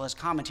Bible, much less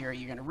commentary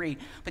you're going to read.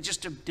 But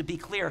just to be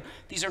clear,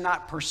 these are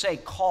not per se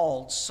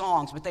called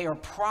songs, but they are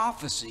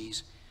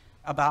prophecies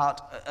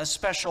about a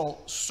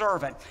special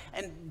servant.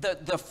 And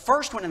the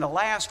first one and the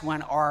last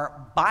one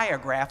are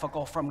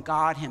biographical from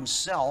God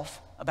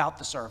himself about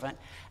the servant.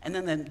 And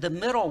then the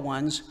middle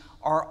ones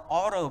are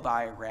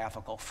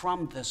autobiographical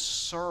from the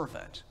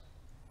servant.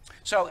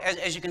 So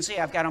as you can see,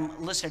 I've got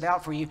them listed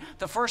out for you.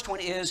 The first one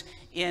is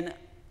in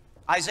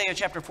Isaiah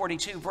chapter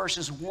 42,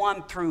 verses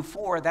 1 through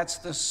 4. That's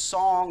the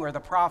song or the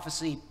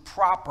prophecy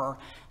proper.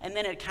 And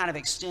then it kind of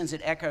extends,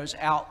 it echoes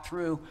out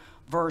through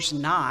verse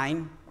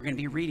 9. We're going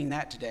to be reading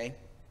that today.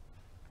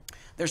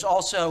 There's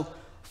also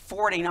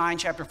 49,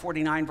 chapter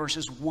 49,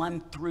 verses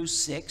 1 through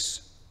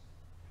 6.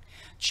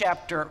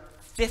 Chapter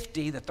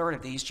 50, the third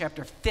of these,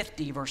 chapter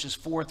 50, verses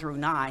 4 through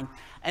 9.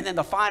 And then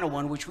the final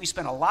one, which we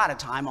spent a lot of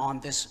time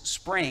on this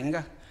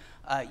spring,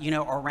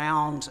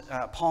 around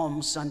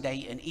Palm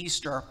Sunday and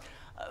Easter,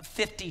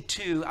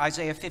 52,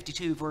 Isaiah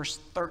 52, verse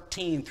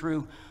 13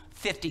 through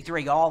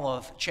 53, all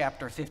of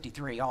chapter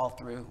 53, all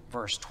through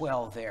verse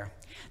 12 there.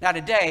 Now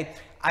today,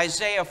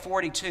 Isaiah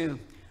 42,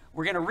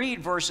 we're going to read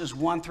verses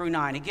 1 through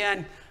 9.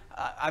 Again,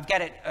 I've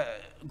got it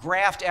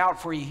graphed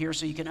out for you here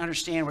so you can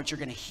understand what you're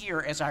going to hear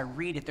as I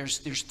read it. There's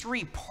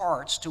 3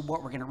 parts to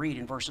what we're going to read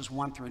in verses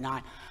 1 through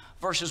 9.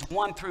 Verses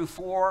 1 through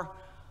 4,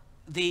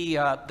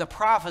 the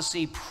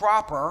prophecy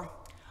proper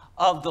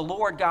of the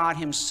Lord God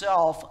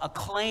himself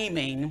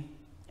acclaiming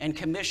and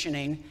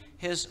commissioning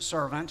his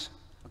servant.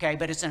 Okay,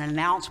 but it's an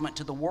announcement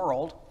to the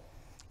world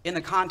in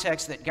the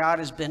context that God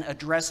has been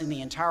addressing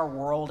the entire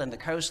world and the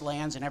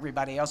coastlands and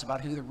everybody else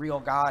about who the real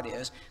God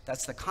is.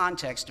 That's the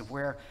context of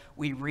where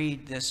we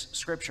read this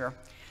scripture.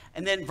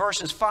 And then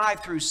verses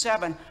 5 through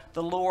 7,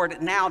 the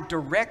Lord now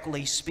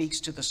directly speaks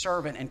to the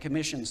servant and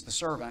commissions the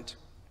servant.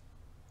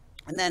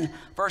 And then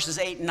verses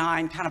 8 and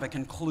 9, kind of a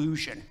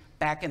conclusion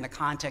back in the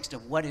context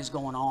of what is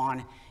going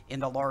on in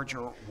the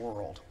larger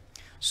world.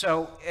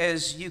 So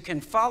as you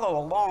can follow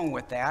along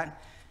with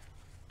that,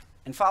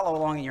 and follow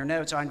along in your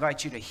notes, I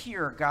invite you to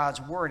hear God's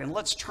word. And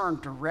let's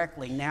turn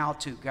directly now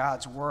to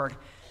God's word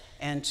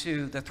and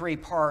to the 3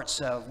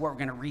 parts of what we're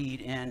going to read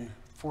in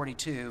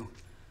 42,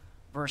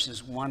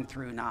 verses 1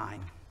 through 9.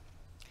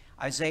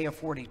 Isaiah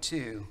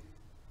 42,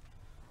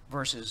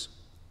 verses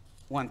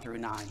 1 through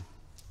 9.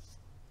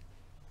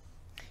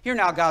 Hear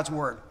now God's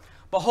word.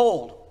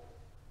 Behold,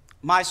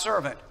 my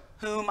servant,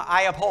 whom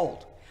I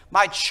uphold,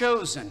 my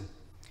chosen,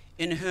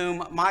 in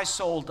whom my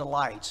soul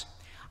delights.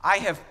 I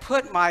have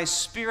put my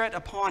spirit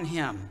upon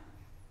him.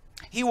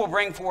 He will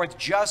bring forth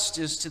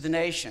justice to the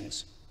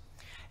nations.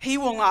 He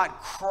will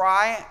not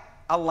cry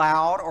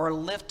aloud or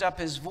lift up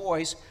his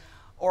voice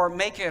or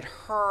make it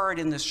heard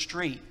in the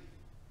street.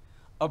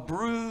 A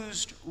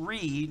bruised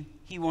reed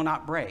he will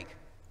not break,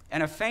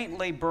 and a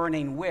faintly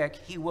burning wick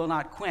he will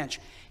not quench.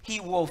 He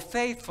will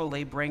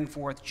faithfully bring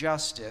forth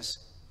justice.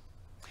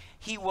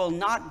 He will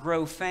not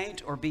grow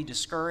faint or be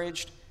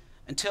discouraged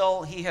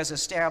until he has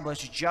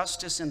established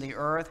justice in the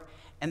earth,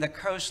 and the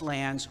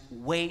coastlands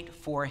wait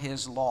for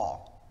his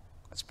law.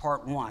 That's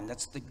part 1.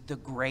 That's the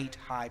great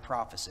high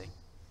prophecy.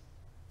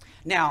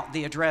 Now,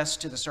 the address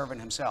to the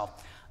servant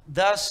himself.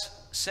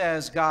 Thus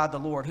says God the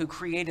Lord, who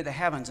created the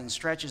heavens and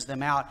stretches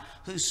them out,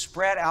 who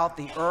spread out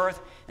the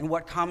earth and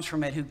what comes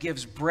from it, who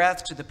gives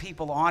breath to the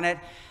people on it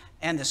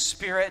and the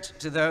spirit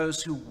to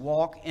those who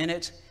walk in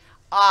it.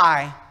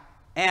 I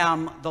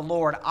am the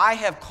Lord. I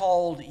have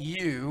called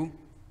you,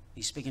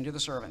 he's speaking to the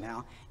servant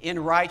now, in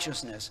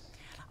righteousness.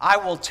 I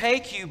will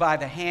take you by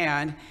the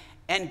hand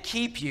and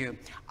keep you.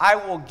 I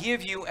will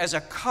give you as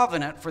a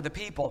covenant for the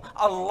people,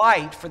 a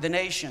light for the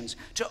nations,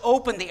 to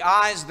open the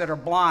eyes that are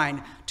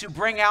blind, to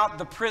bring out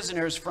the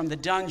prisoners from the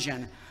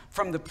dungeon,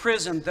 from the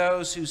prison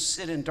those who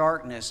sit in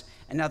darkness.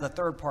 And now the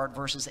third part,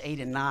 verses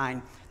 8 and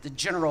 9, the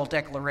general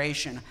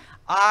declaration.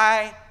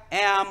 I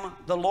am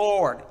the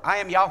Lord. I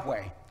am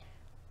Yahweh.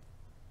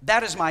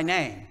 That is my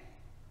name.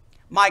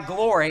 My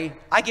glory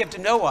I give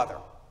to no other,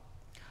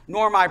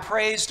 nor my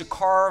praise to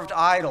carved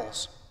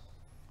idols.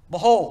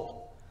 Behold,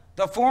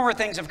 the former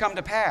things have come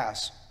to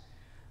pass.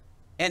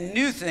 and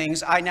new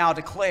things I now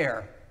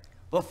declare.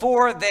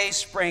 Before they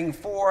spring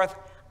forth,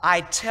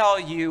 I tell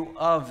you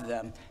of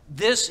them.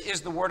 This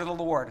is the word of the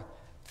Lord.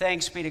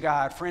 Thanks be to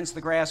God. Friends,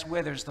 the grass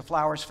withers, the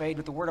flowers fade,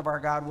 but the word of our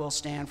God will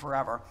stand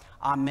forever.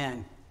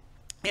 Amen.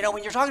 You know,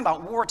 when you're talking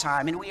about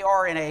wartime, and we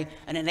are in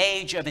an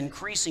age of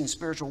increasing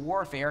spiritual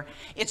warfare,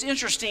 it's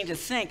interesting to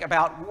think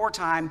about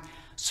wartime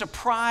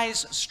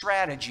surprise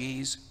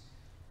strategies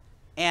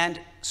and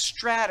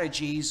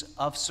strategies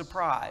of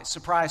surprise.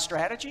 Surprise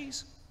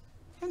strategies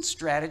and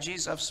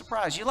strategies of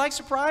surprise. You like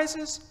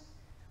surprises?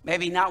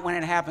 Maybe not when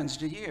it happens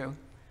to you.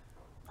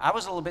 I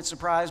was a little bit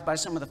surprised by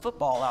some of the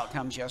football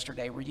outcomes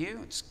yesterday. Were you?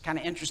 It's kind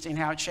of interesting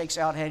how it shakes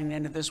out heading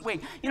into this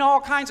week. You know,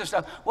 all kinds of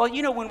stuff. Well,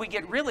 you know, when we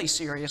get really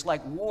serious,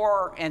 like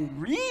war,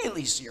 and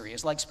really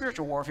serious, like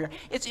spiritual warfare,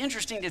 it's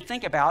interesting to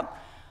think about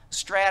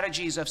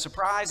strategies of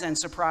surprise and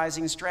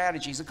surprising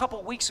strategies. A couple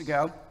of weeks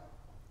ago,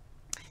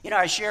 you know,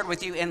 I shared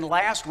with you in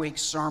last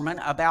week's sermon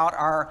about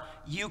our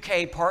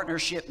UK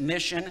partnership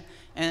mission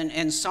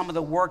and some of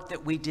the work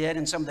that we did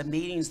and some of the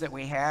meetings that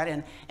we had,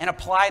 and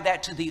applied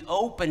that to the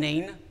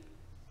opening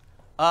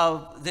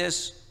of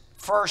this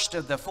first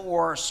of the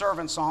 4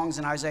 servant songs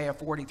in Isaiah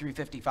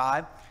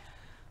 40-55.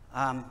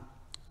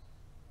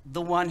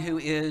 The one who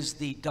is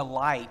the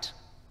delight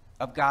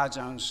of God's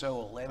own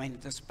soul. I mean,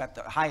 this is about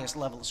the highest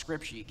level of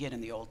scripture you get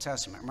in the Old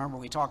Testament. Remember,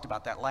 we talked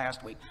about that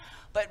last week.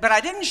 But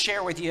I didn't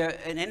share with you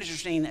an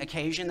interesting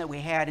occasion that we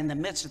had in the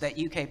midst of that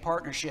UK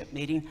partnership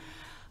meeting.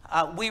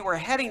 We were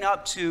heading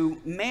up to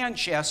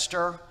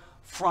Manchester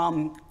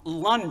from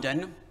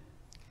London,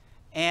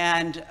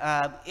 and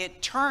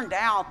it turned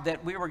out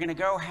that we were going to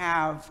go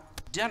have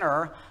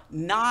dinner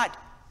not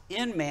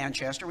in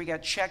Manchester. We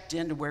got checked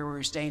into where we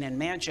were staying in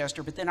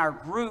Manchester, but then our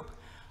group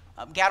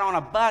got on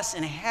a bus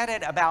and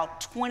headed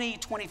about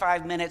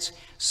 20-25 minutes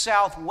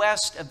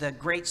southwest of the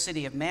great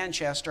city of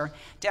Manchester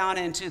down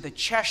into the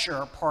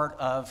Cheshire part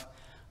of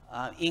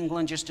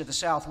England, just to the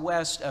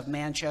southwest of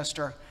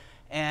Manchester,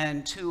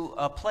 and to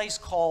a place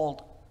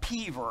called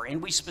Pever.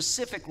 And we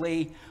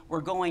specifically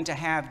were going to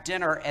have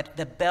dinner at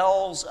the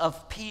Bells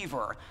of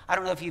Pever. I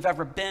don't know if you've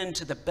ever been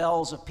to the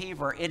Bells of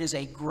Pever. It is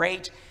a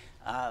great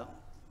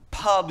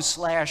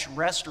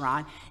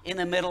pub/restaurant in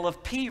the middle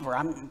of Pever.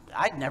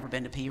 I'd never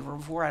been to Pever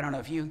before. I don't know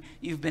if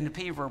you've been to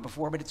Pever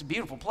before, but it's a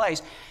beautiful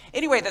place.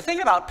 Anyway, the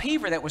thing about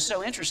Pever that was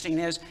so interesting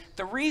is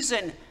the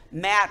reason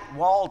Matt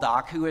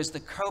Waldock, who is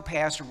the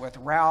co-pastor with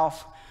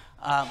Ralph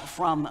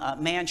from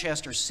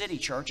Manchester City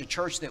Church, a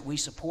church that we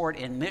support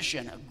in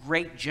mission, a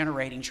great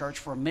generating church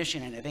for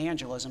mission and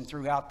evangelism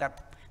throughout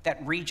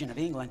that region of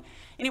England.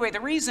 Anyway,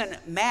 the reason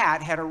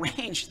Matt had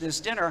arranged this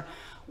dinner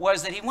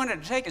was that he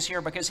wanted to take us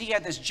here because he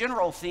had this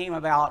general theme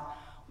about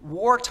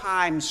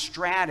wartime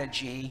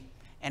strategy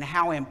and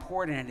how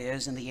important it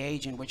is in the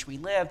age in which we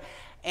live.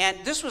 And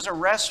this was a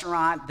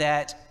restaurant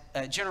that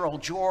General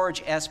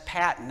George S.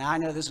 Patton, now I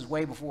know this is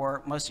way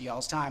before most of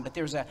y'all's time, but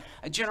there's an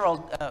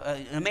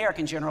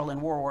American general in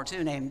World War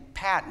II named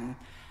Patton,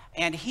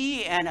 and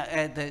he and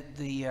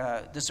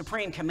the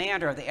supreme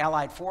commander of the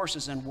Allied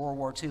forces in World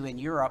War II in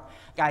Europe,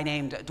 a guy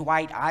named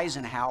Dwight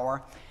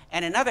Eisenhower,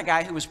 and another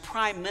guy who was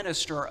prime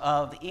minister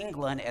of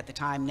England at the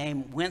time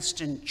named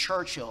Winston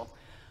Churchill,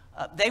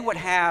 they would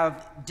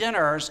have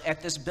dinners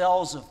at this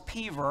Bells of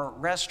Pever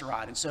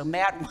restaurant. And so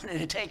Matt wanted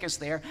to take us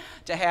there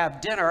to have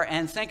dinner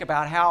and think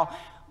about how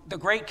the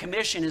Great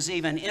Commission is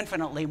even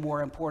infinitely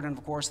more important,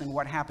 of course, than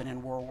what happened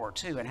in World War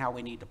II and how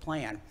we need to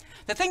plan.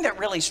 The thing that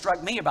really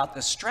struck me about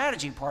the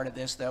strategy part of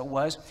this, though,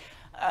 was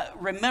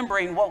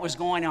remembering what was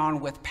going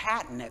on with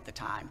Patton at the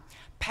time.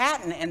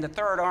 Patton and the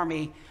Third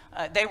Army,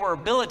 they were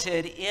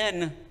billeted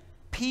in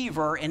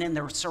Pever and in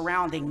the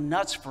surrounding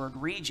Knutsford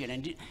region.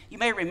 And you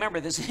may remember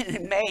this,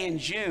 in May and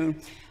June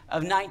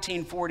of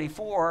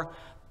 1944,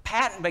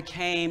 Patton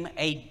became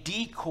a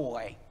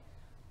decoy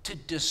to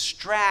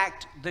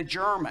distract the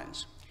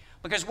Germans.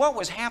 Because what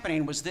was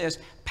happening was this: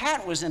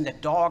 Patton was in the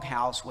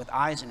doghouse with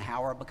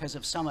Eisenhower because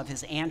of some of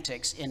his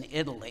antics in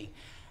Italy.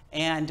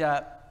 And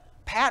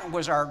Patton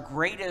was our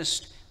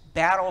greatest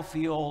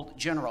battlefield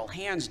general,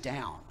 hands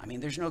down. I mean,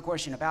 there's no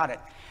question about it.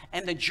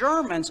 And the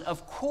Germans,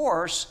 of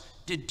course,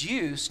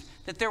 deduced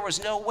that there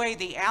was no way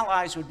the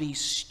Allies would be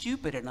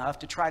stupid enough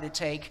to try to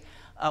take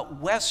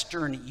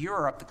Western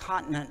Europe, the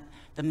continent,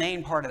 the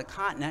main part of the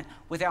continent,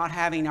 without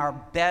having our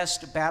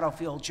best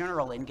battlefield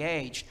general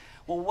engaged.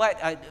 Well,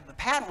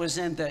 Patton was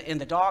in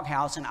the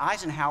doghouse, and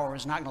Eisenhower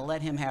was not going to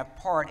let him have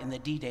part in the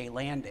D-Day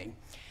landing.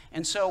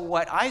 And so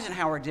what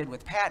Eisenhower did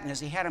with Patton is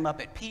he had him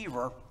up at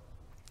Pever.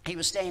 He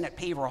was staying at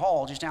Pever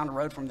Hall, just down the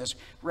road from this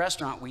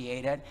restaurant we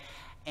ate at.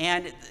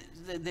 And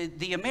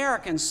the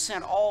Americans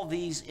sent all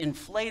these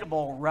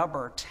inflatable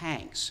rubber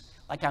tanks,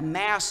 like a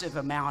massive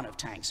amount of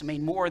tanks. I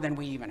mean, more than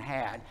we even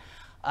had.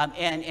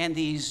 And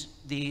these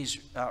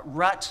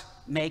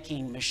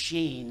rut-making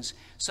machines,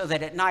 so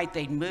that at night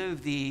they'd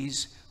move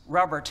these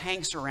rubber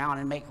tanks around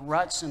and make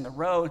ruts in the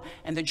road.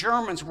 And the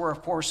Germans were,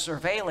 of course,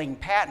 surveilling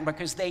Patton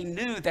because they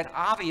knew that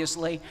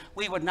obviously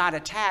we would not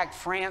attack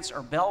France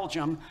or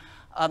Belgium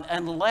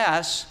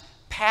unless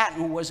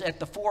Patton was at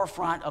the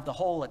forefront of the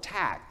whole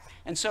attack.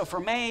 And so for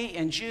May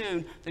and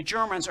June, the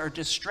Germans are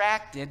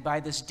distracted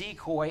by this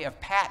decoy of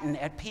Patton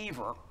at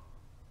Pever.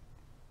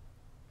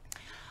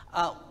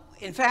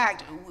 In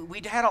fact,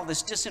 we'd had all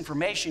this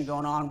disinformation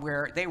going on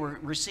where they were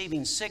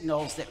receiving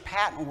signals that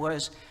Patton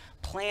was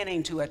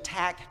planning to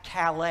attack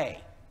Calais.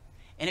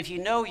 And if you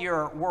know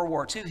your World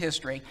War II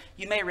history,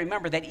 you may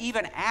remember that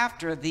even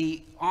after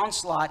the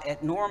onslaught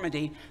at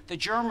Normandy, the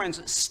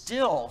Germans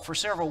still, for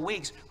several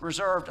weeks,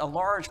 reserved a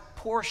large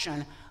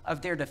portion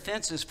of their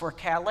defenses for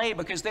Calais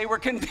because they were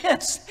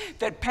convinced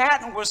that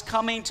Patton was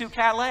coming to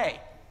Calais.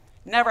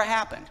 Never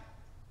happened.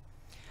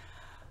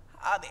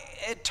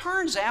 It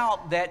turns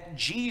out that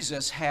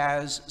Jesus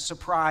has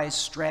surprise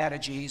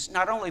strategies,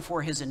 not only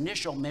for his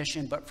initial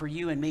mission, but for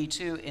you and me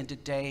too in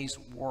today's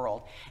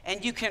world.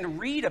 And you can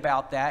read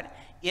about that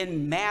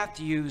in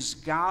Matthew's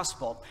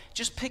gospel.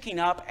 Just picking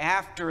up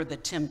after the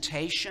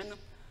temptation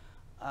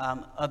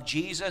of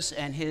Jesus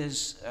and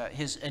his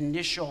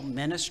initial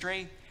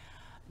ministry,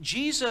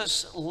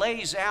 Jesus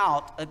lays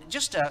out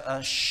just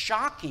a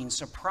shocking,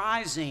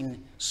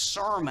 surprising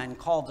sermon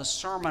called the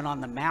Sermon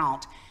on the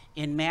Mount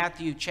in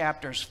Matthew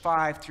chapters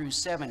 5 through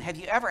 7. Have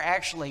you ever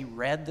actually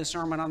read the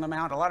Sermon on the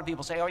Mount? A lot of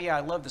people say, oh yeah, I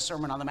love the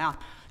Sermon on the Mount.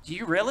 Do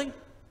you really?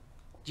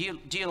 Do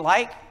you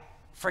like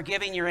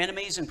forgiving your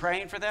enemies and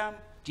praying for them?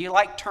 Do you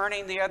like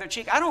turning the other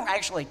cheek? I don't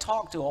actually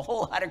talk to a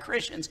whole lot of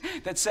Christians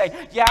that say,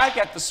 yeah, I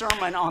got the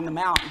Sermon on the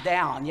Mount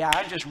down. Yeah,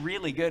 I'm just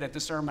really good at the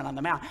Sermon on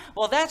the Mount.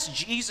 Well, that's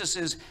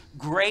Jesus's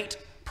great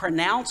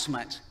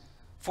pronouncement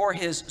for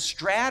his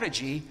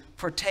strategy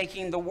for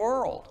taking the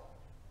world.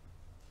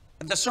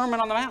 The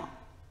Sermon on the Mount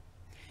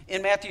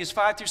in Matthews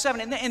 5 through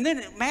 7. And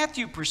then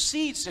Matthew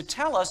proceeds to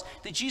tell us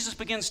that Jesus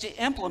begins to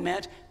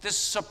implement this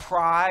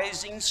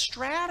surprising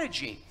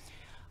strategy.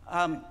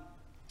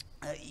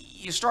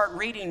 You start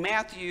reading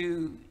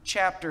Matthew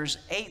chapters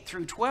 8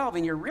 through 12,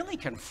 and you're really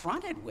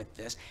confronted with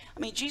this. I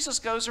mean, Jesus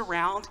goes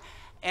around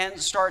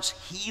and starts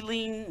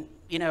healing,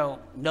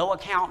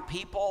 no-account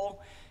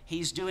people.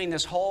 He's doing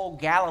this whole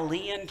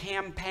Galilean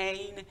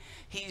campaign.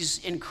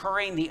 He's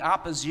incurring the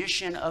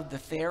opposition of the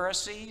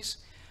Pharisees.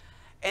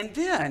 And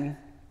then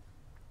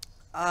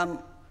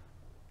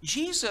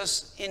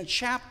Jesus, in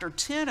chapter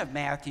 10 of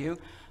Matthew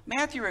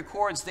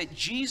records that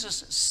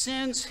Jesus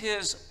sends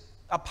his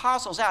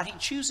apostles out. He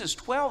chooses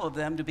 12 of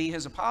them to be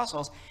his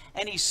apostles,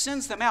 and he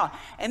sends them out.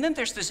 And then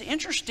there's this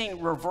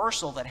interesting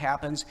reversal that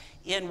happens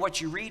in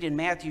what you read in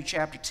Matthew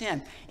chapter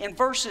 10. In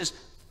verses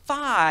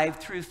 5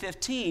 through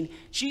 15,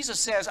 Jesus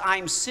says,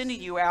 I'm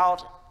sending you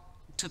out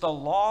to the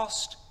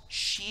lost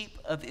sheep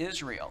of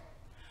Israel.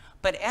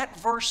 But at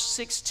verse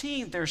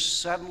 16, there's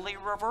suddenly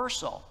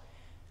reversal.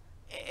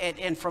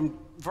 And from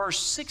verse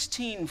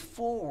 16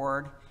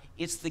 forward,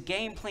 it's the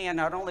game plan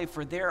not only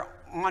for their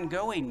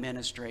ongoing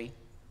ministry,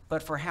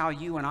 but for how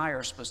you and I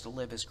are supposed to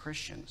live as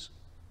Christians.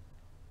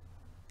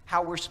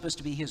 How we're supposed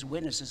to be his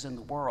witnesses in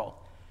the world.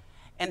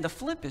 And the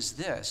flip is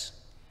this.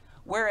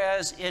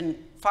 Whereas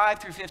in 5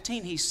 through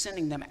 15, he's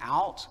sending them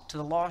out to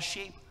the lost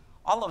sheep,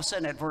 all of a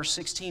sudden at verse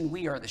 16,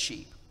 we are the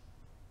sheep.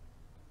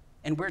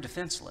 And we're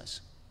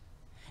defenseless.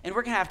 And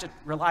we're going to have to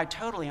rely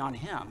totally on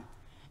him.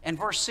 And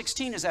verse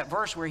 16 is that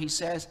verse where he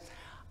says,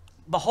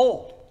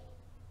 behold,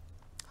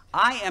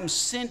 I am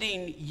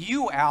sending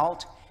you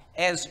out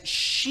as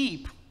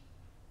sheep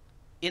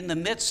in the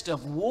midst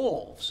of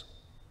wolves.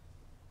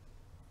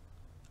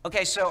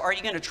 Okay, so are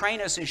you going to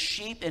train us as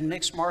sheep in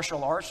mixed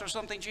martial arts or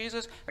something,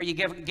 Jesus? Are you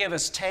give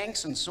us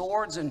tanks and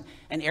swords and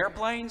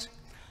airplanes?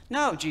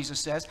 No, Jesus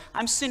says,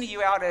 I'm sending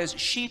you out as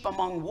sheep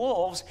among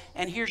wolves,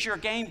 and here's your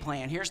game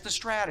plan. Here's the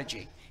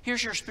strategy.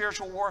 Here's your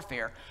spiritual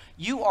warfare.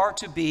 You are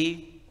to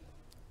be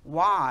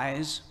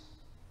wise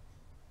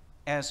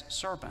as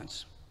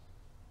serpents,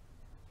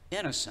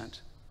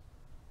 innocent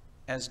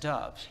as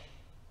doves.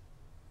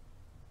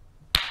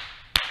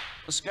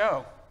 Let's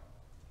go.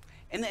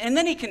 And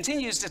then he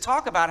continues to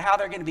talk about how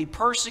they're going to be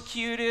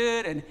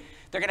persecuted, and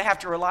they're going to have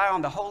to rely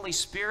on the Holy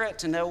Spirit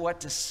to know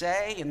what to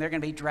say, and they're going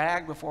to be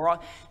dragged before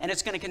all, and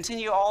it's going to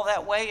continue all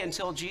that way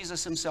until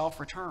Jesus himself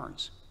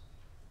returns.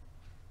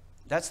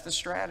 That's the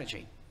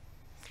strategy.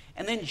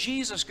 And then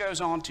Jesus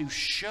goes on to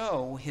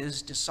show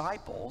his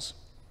disciples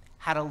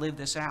how to live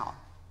this out.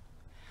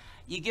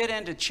 You get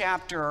into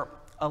chapter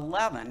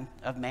 11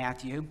 of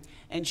Matthew,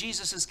 and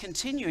Jesus is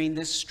continuing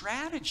this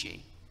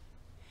strategy.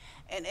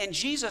 And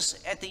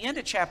Jesus, at the end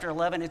of chapter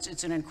 11,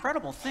 it's an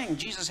incredible thing.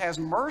 Jesus has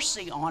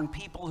mercy on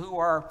people who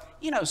are,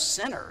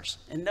 sinners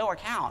and no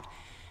account.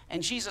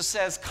 And Jesus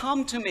says,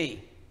 come to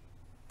me,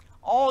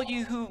 all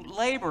you who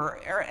labor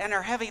and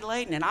are heavy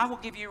laden, and I will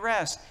give you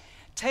rest.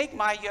 Take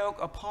my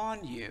yoke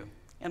upon you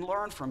and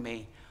learn from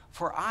me,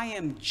 for I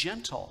am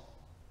gentle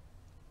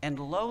and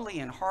lowly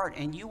in heart,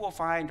 and you will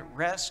find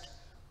rest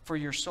for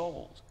your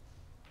souls.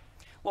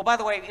 Well, by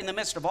the way, in the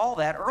midst of all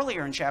that,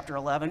 earlier in chapter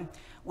 11,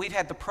 we've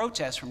had the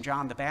protest from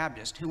John the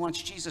Baptist, who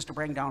wants Jesus to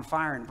bring down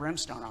fire and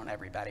brimstone on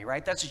everybody,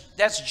 right?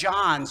 That's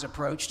John's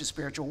approach to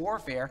spiritual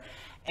warfare.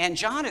 And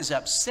John is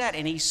upset,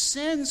 and he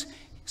sends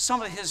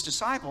some of his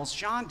disciples,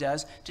 John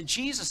does, to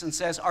Jesus and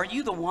says, "Are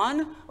you the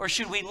one, or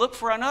should we look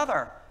for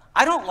another?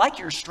 I don't like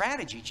your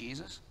strategy,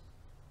 Jesus."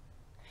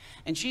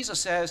 And Jesus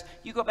says,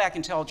 "You go back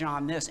and tell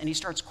John this." And he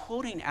starts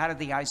quoting out of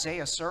the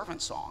Isaiah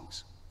servant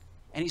songs.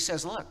 And he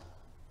says, "Look,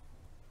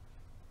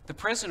 the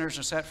prisoners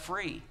are set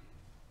free.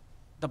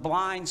 The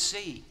blind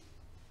see.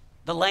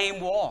 The lame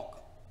walk.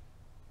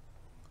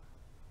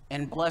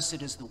 And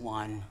blessed is the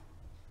one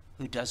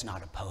who does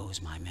not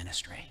oppose my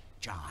ministry."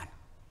 John.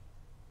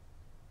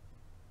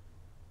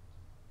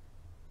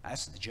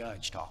 That's the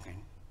judge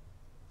talking.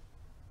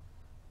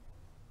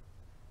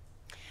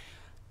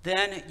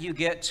 Then you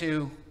get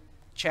to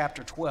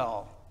chapter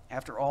 12.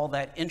 After all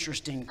that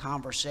interesting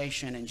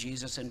conversation and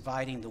Jesus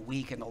inviting the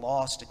weak and the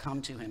lost to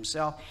come to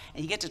himself.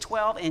 And you get to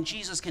 12, and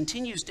Jesus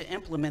continues to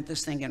implement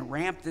this thing and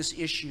ramp this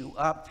issue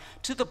up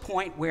to the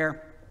point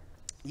where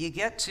you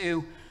get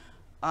to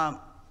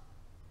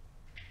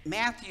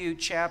Matthew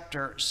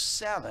chapter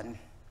 7,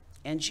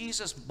 and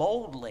Jesus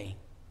boldly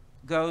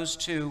goes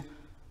to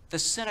the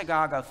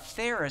synagogue of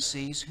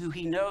Pharisees who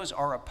he knows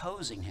are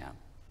opposing him.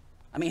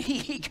 I mean,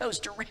 he goes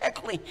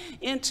directly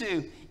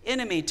into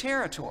enemy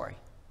territory.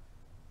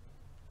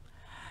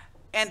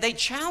 And they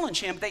challenge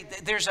him.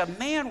 There's a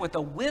man with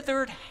a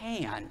withered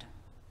hand.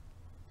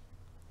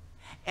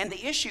 And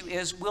the issue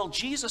is, will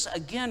Jesus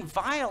again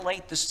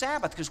violate the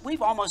Sabbath? Because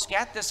we've almost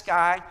got this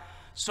guy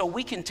so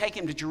we can take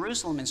him to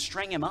Jerusalem and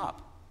string him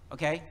up,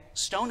 okay?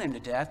 Stone him to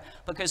death,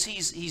 because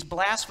he's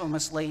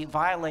blasphemously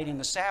violating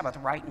the Sabbath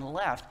right and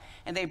left.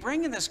 And they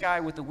bring in this guy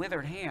with the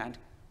withered hand.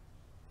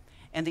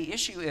 And the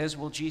issue is,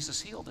 will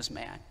Jesus heal this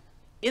man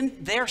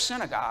in their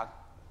synagogue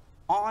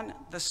on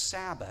the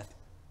Sabbath?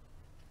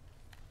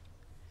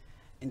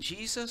 And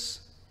Jesus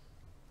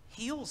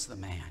heals the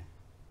man.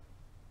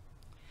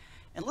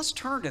 And let's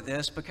turn to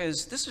this,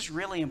 because this is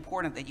really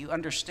important that you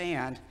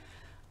understand.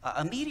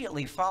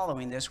 Immediately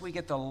following this, we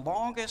get the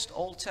longest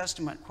Old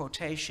Testament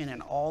quotation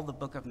in all the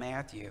book of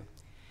Matthew.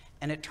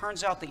 And it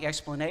turns out the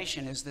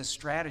explanation is this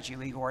strategy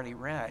we've already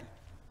read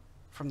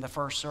from the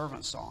first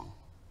servant song.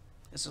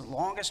 This is the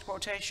longest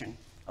quotation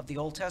of the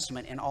Old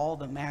Testament in all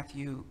the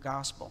Matthew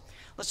gospel.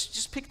 Let's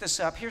just pick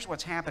this up. Here's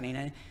what's happening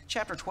in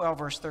chapter 12,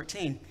 verse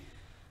 13.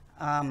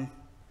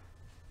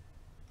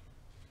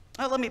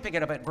 Let me pick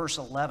it up at verse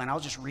 11. I'll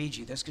just read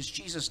you this, because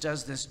Jesus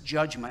does this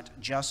judgment,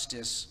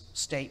 justice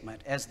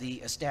statement as the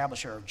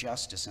establisher of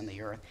justice in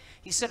the earth.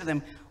 He said to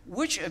them,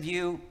 "Which of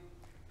you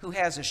who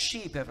has a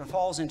sheep, if it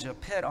falls into a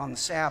pit on the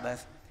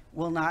Sabbath,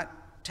 will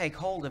not take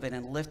hold of it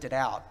and lift it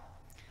out?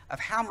 Of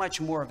how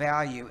much more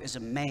value is a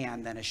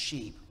man than a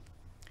sheep?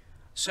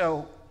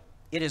 So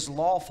it is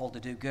lawful to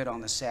do good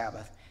on the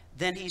Sabbath."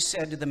 Then he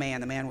said to the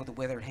man with the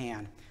withered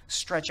hand,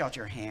 "Stretch out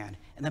your hand."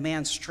 And the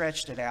man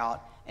stretched it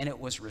out, and it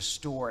was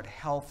restored,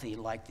 healthy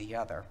like the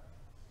other.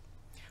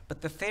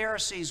 But the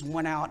Pharisees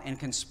went out and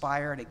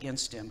conspired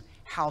against him,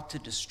 how to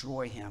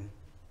destroy him.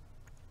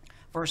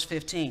 Verse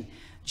 15,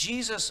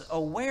 Jesus,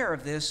 aware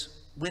of this,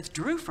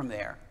 withdrew from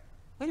there.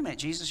 Wait a minute,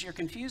 Jesus, you're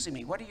confusing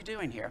me. What are you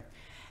doing here?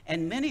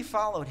 And many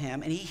followed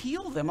him, and he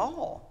healed them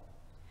all.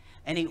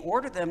 And he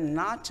ordered them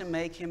not to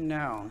make him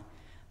known.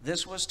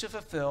 This was to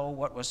fulfill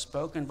what was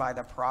spoken by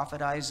the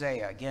prophet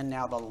Isaiah. Again,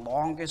 now the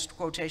longest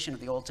quotation of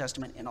the Old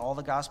Testament in all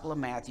the Gospel of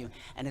Matthew,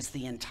 and it's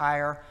the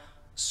entire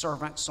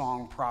servant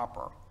song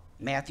proper.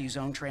 Matthew's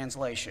own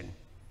translation.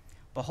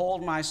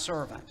 "Behold my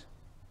servant,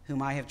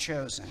 whom I have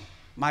chosen,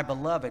 my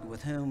beloved,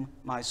 with whom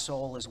my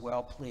soul is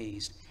well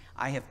pleased.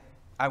 I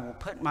will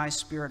put my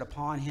spirit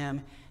upon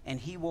him, and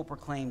he will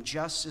proclaim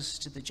justice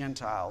to the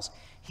Gentiles.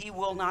 He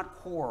will not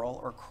quarrel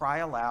or cry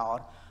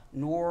aloud,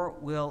 nor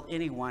will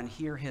anyone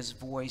hear his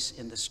voice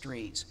in the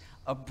streets.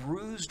 A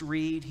bruised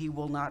reed he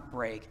will not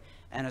break,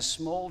 and a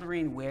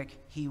smoldering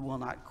wick he will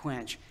not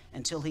quench,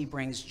 until he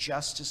brings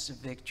justice to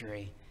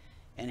victory.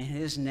 And in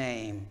his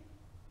name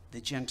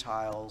the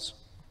Gentiles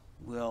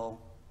will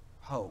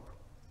hope."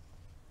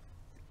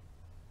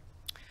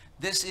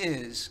 This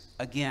is,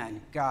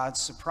 again,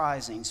 God's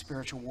surprising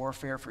spiritual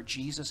warfare for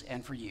Jesus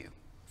and for you,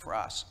 for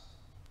us,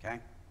 okay?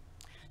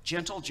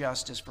 Gentle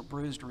justice for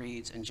bruised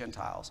reeds and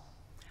Gentiles.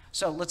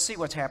 So let's see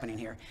what's happening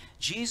here.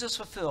 Jesus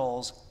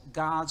fulfills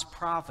God's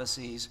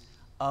prophecies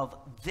of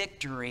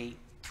victory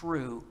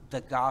through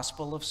the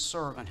gospel of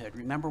servanthood.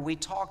 Remember, we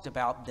talked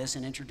about this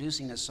in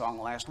introducing this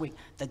song last week.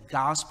 The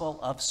gospel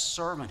of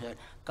servanthood.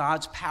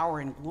 God's power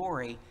and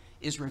glory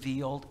is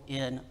revealed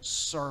in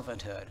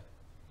servanthood.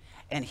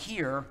 And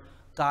here,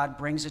 God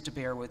brings it to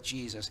bear with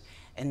Jesus.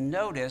 And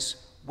notice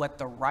what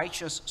the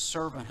righteous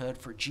servanthood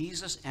for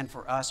Jesus and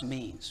for us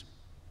means.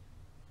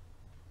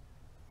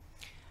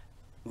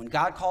 When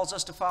God calls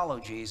us to follow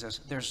Jesus,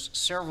 there's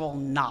several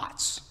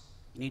knots.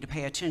 You need to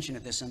pay attention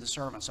to this in the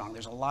servant song.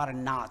 There's a lot of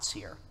knots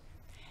here.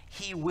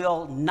 He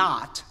will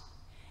not,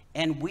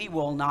 and we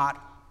will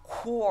not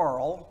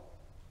quarrel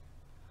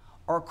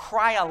or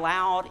cry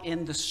aloud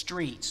in the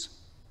streets.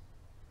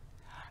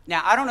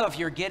 Now, I don't know if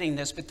you're getting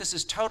this, but this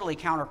is totally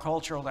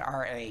countercultural to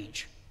our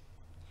age.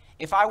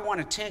 If I want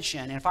attention,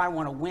 and if I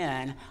want to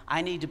win,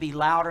 I need to be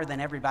louder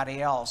than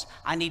everybody else.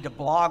 I need to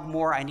blog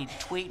more, I need to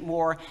tweet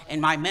more, and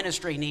my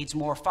ministry needs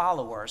more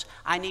followers.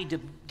 I need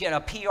to get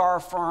a PR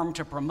firm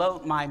to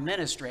promote my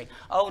ministry.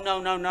 Oh, no,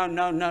 no, no,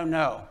 no, no,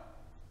 no.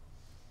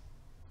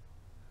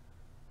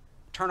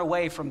 Turn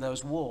away from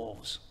those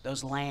wolves,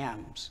 those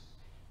lambs,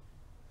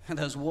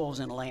 those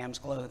wolves in lamb's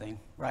clothing,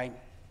 right?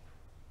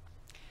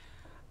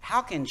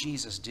 How can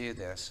Jesus do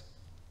this?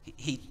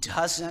 He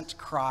doesn't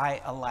cry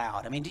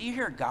aloud. I mean, do you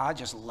hear God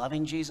just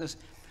loving Jesus?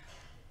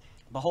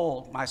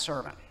 Behold, my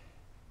servant,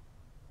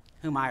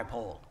 whom I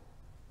uphold,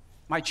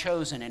 my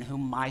chosen in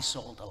whom my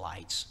soul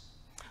delights.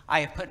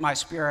 I have put my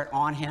spirit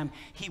on him.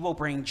 He will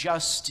bring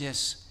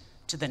justice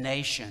to the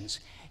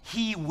nations.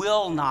 He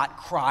will not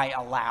cry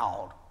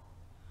aloud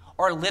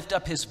or lift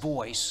up his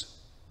voice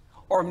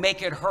or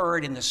make it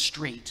heard in the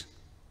street.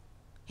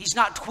 He's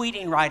not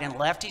tweeting right and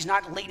left. He's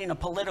not leading a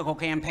political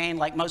campaign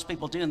like most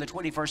people do in the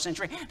 21st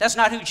century. That's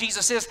not who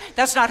Jesus is.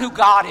 That's not who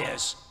God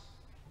is.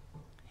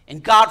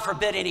 And God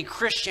forbid any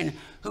Christian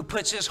who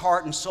puts his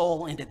heart and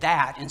soul into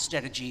that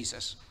instead of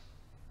Jesus.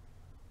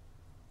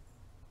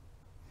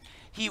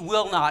 He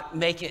will not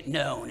make it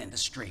known in the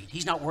street.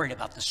 He's not worried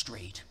about the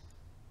street.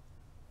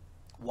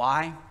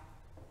 Why?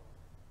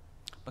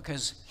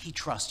 Because he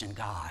trusts in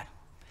God,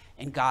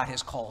 and God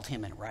has called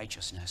him in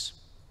righteousness.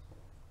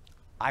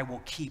 I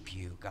will keep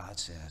you, God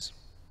says.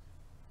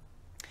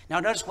 Now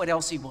notice what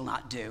else he will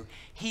not do.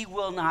 He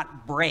will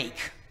not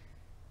break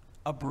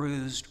a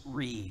bruised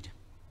reed.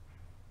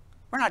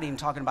 We're not even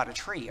talking about a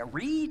tree. A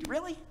reed,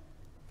 really?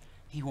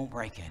 He won't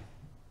break it.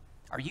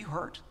 Are you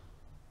hurt?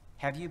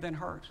 Have you been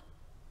hurt?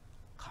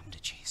 Come to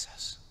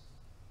Jesus.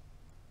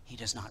 He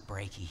does not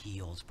break, he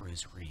heals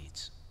bruised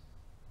reeds.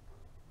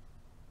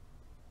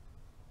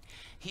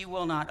 He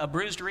will not, a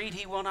bruised reed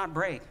he will not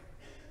break.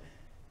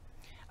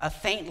 A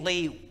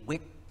faintly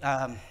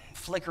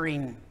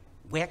flickering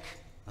wick,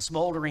 a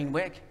smoldering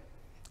wick,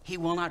 he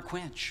will not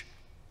quench.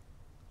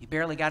 You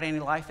barely got any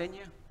life in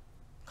you?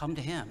 Come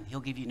to him.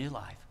 He'll give you new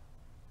life.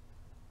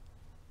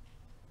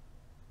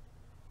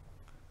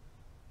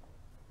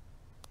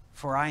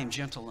 For I am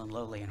gentle and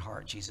lowly in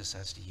heart, Jesus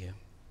says to you.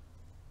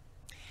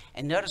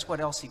 And notice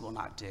what else he will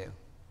not do.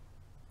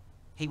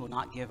 He will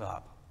not give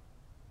up.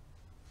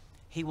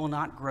 He will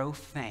not grow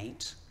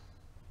faint.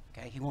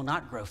 Okay? He will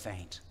not grow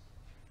faint.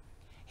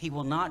 He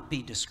will not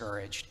be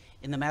discouraged.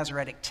 In the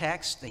Masoretic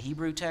text, the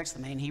Hebrew text,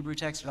 the main Hebrew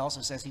text, it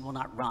also says he will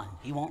not run.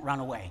 He won't run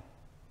away.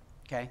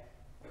 Okay?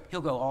 He'll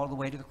go all the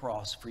way to the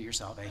cross for your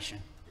salvation.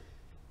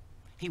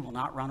 He will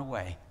not run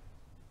away.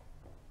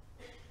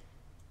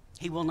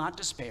 He will not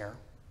despair.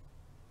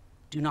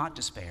 Do not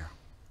despair.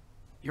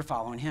 You're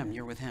following him.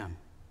 You're with him.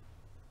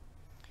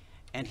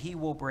 And he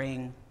will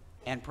bring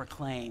and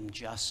proclaim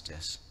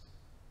justice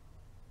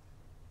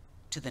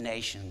to the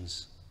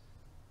nations,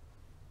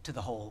 to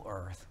the whole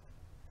earth,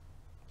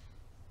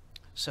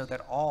 so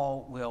that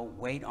all will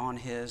wait on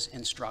his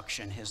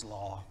instruction, his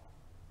law,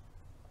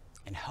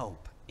 and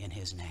hope in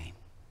his name.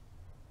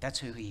 That's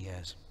who he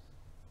is.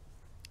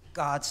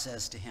 God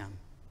says to him,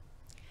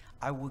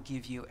 I will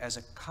give you as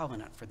a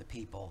covenant for the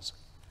peoples,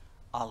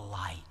 a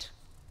light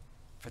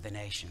for the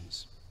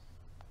nations.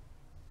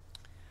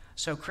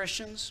 So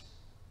Christians,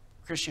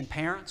 Christian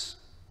parents,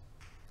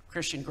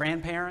 Christian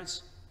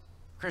grandparents,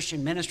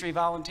 Christian ministry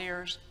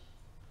volunteers,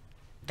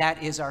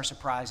 that is our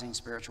surprising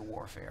spiritual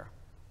warfare.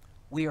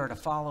 We are to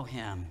follow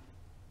him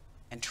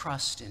and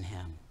trust in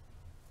him.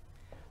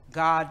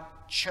 God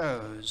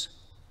chose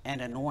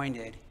and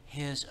anointed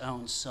his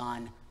own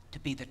son to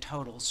be the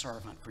total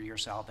servant for your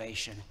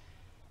salvation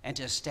and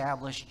to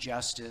establish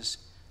justice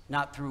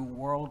not through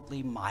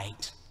worldly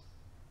might,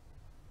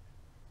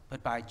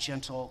 but by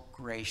gentle,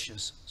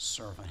 gracious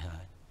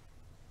servanthood.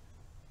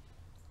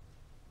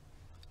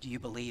 Do you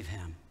believe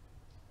him?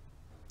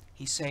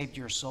 He saved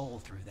your soul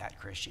through that,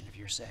 Christian, if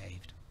you're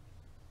saved.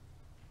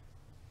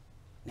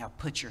 Now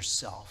put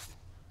yourself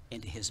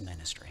into his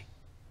ministry.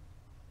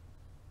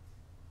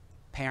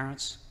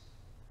 Parents,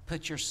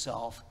 put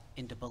yourself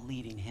into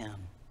believing him.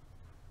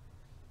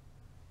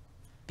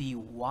 Be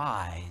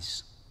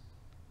wise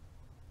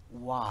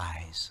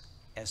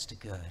as to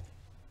good.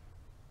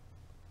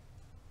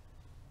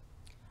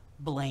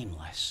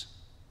 Blameless,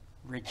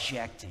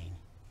 rejecting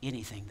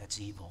anything that's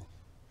evil.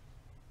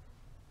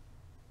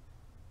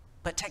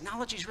 But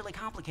technology is really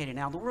complicated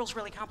now. The world's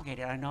really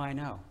complicated. I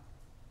know.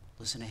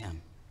 Listen to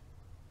him.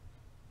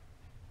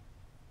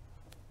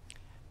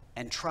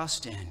 And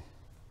trust in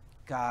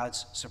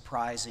God's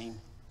surprising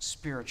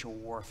spiritual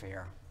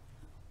warfare,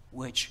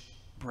 which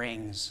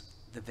brings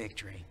the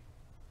victory.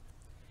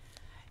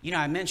 You know,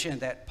 I mentioned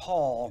that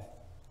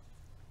Paul,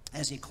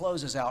 as he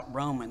closes out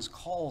Romans,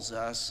 calls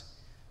us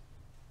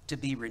to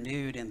be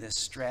renewed in this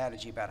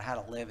strategy about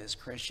how to live as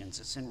Christians.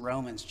 It's in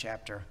Romans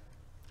chapter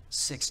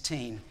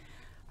 16.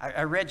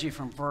 I read you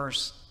from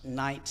verse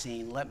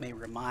 19. Let me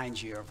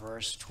remind you of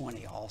verse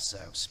 20 also,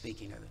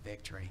 speaking of the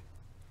victory.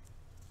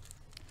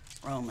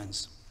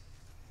 Romans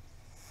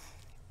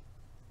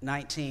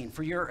 19.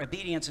 For your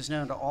obedience is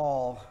known to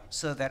all,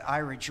 so that I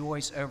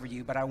rejoice over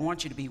you, but I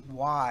want you to be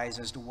wise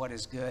as to what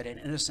is good and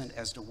innocent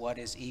as to what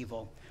is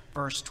evil.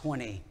 Verse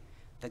 20.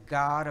 The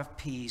God of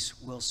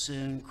peace will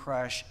soon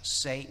crush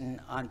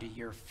Satan under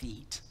your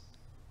feet.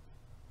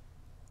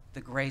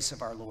 The grace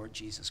of our Lord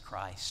Jesus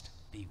Christ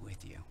be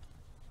with you.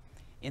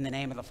 In the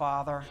name of the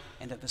Father,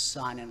 and of the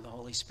Son, and of the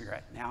Holy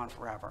Spirit, now and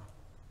forever.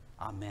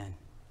 Amen.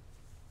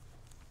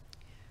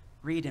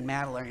 Reed and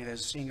Madeline are going to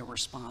sing a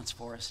response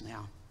for us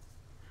now.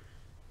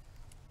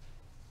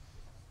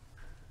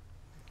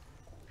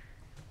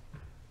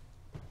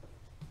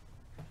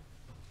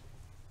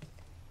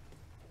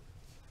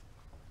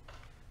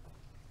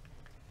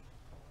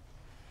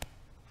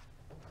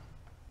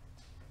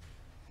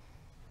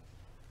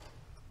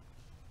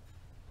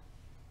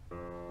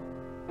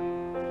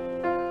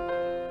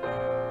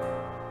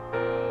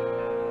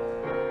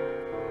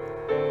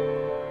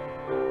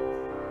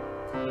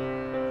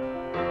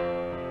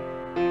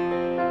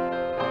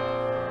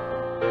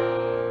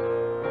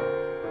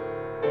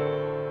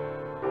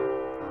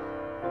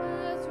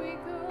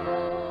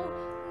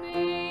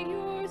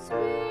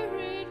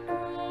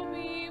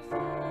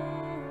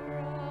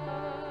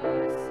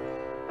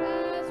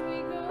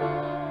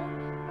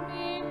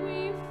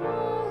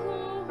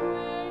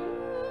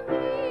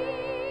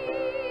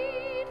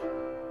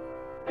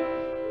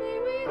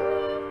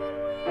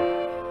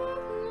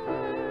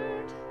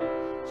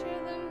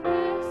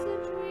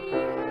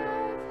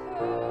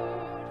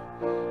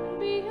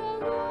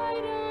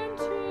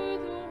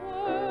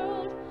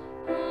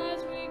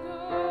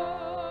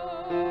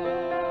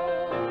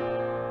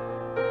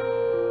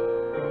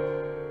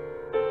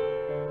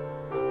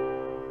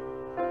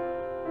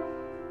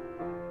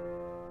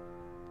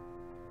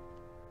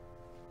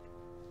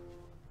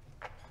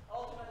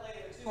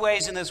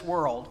 Ways in this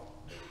world,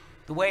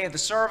 the way of the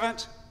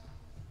servant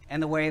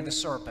and the way of the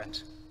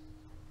serpent.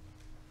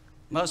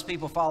 Most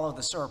people follow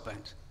the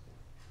serpent.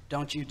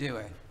 Don't you do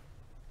it.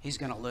 He's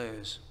going to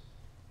lose.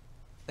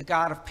 The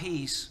God of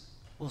peace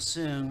will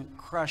soon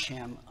crush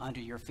him under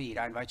your feet.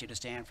 I invite you to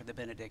stand for the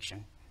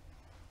benediction.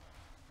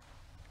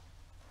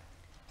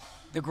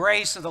 The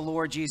grace of the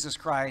Lord Jesus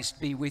Christ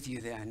be with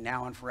you then,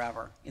 now and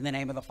forever. In the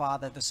name of the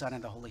Father, the Son,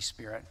 and the Holy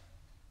Spirit,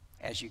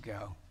 as you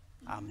go.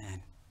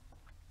 Amen.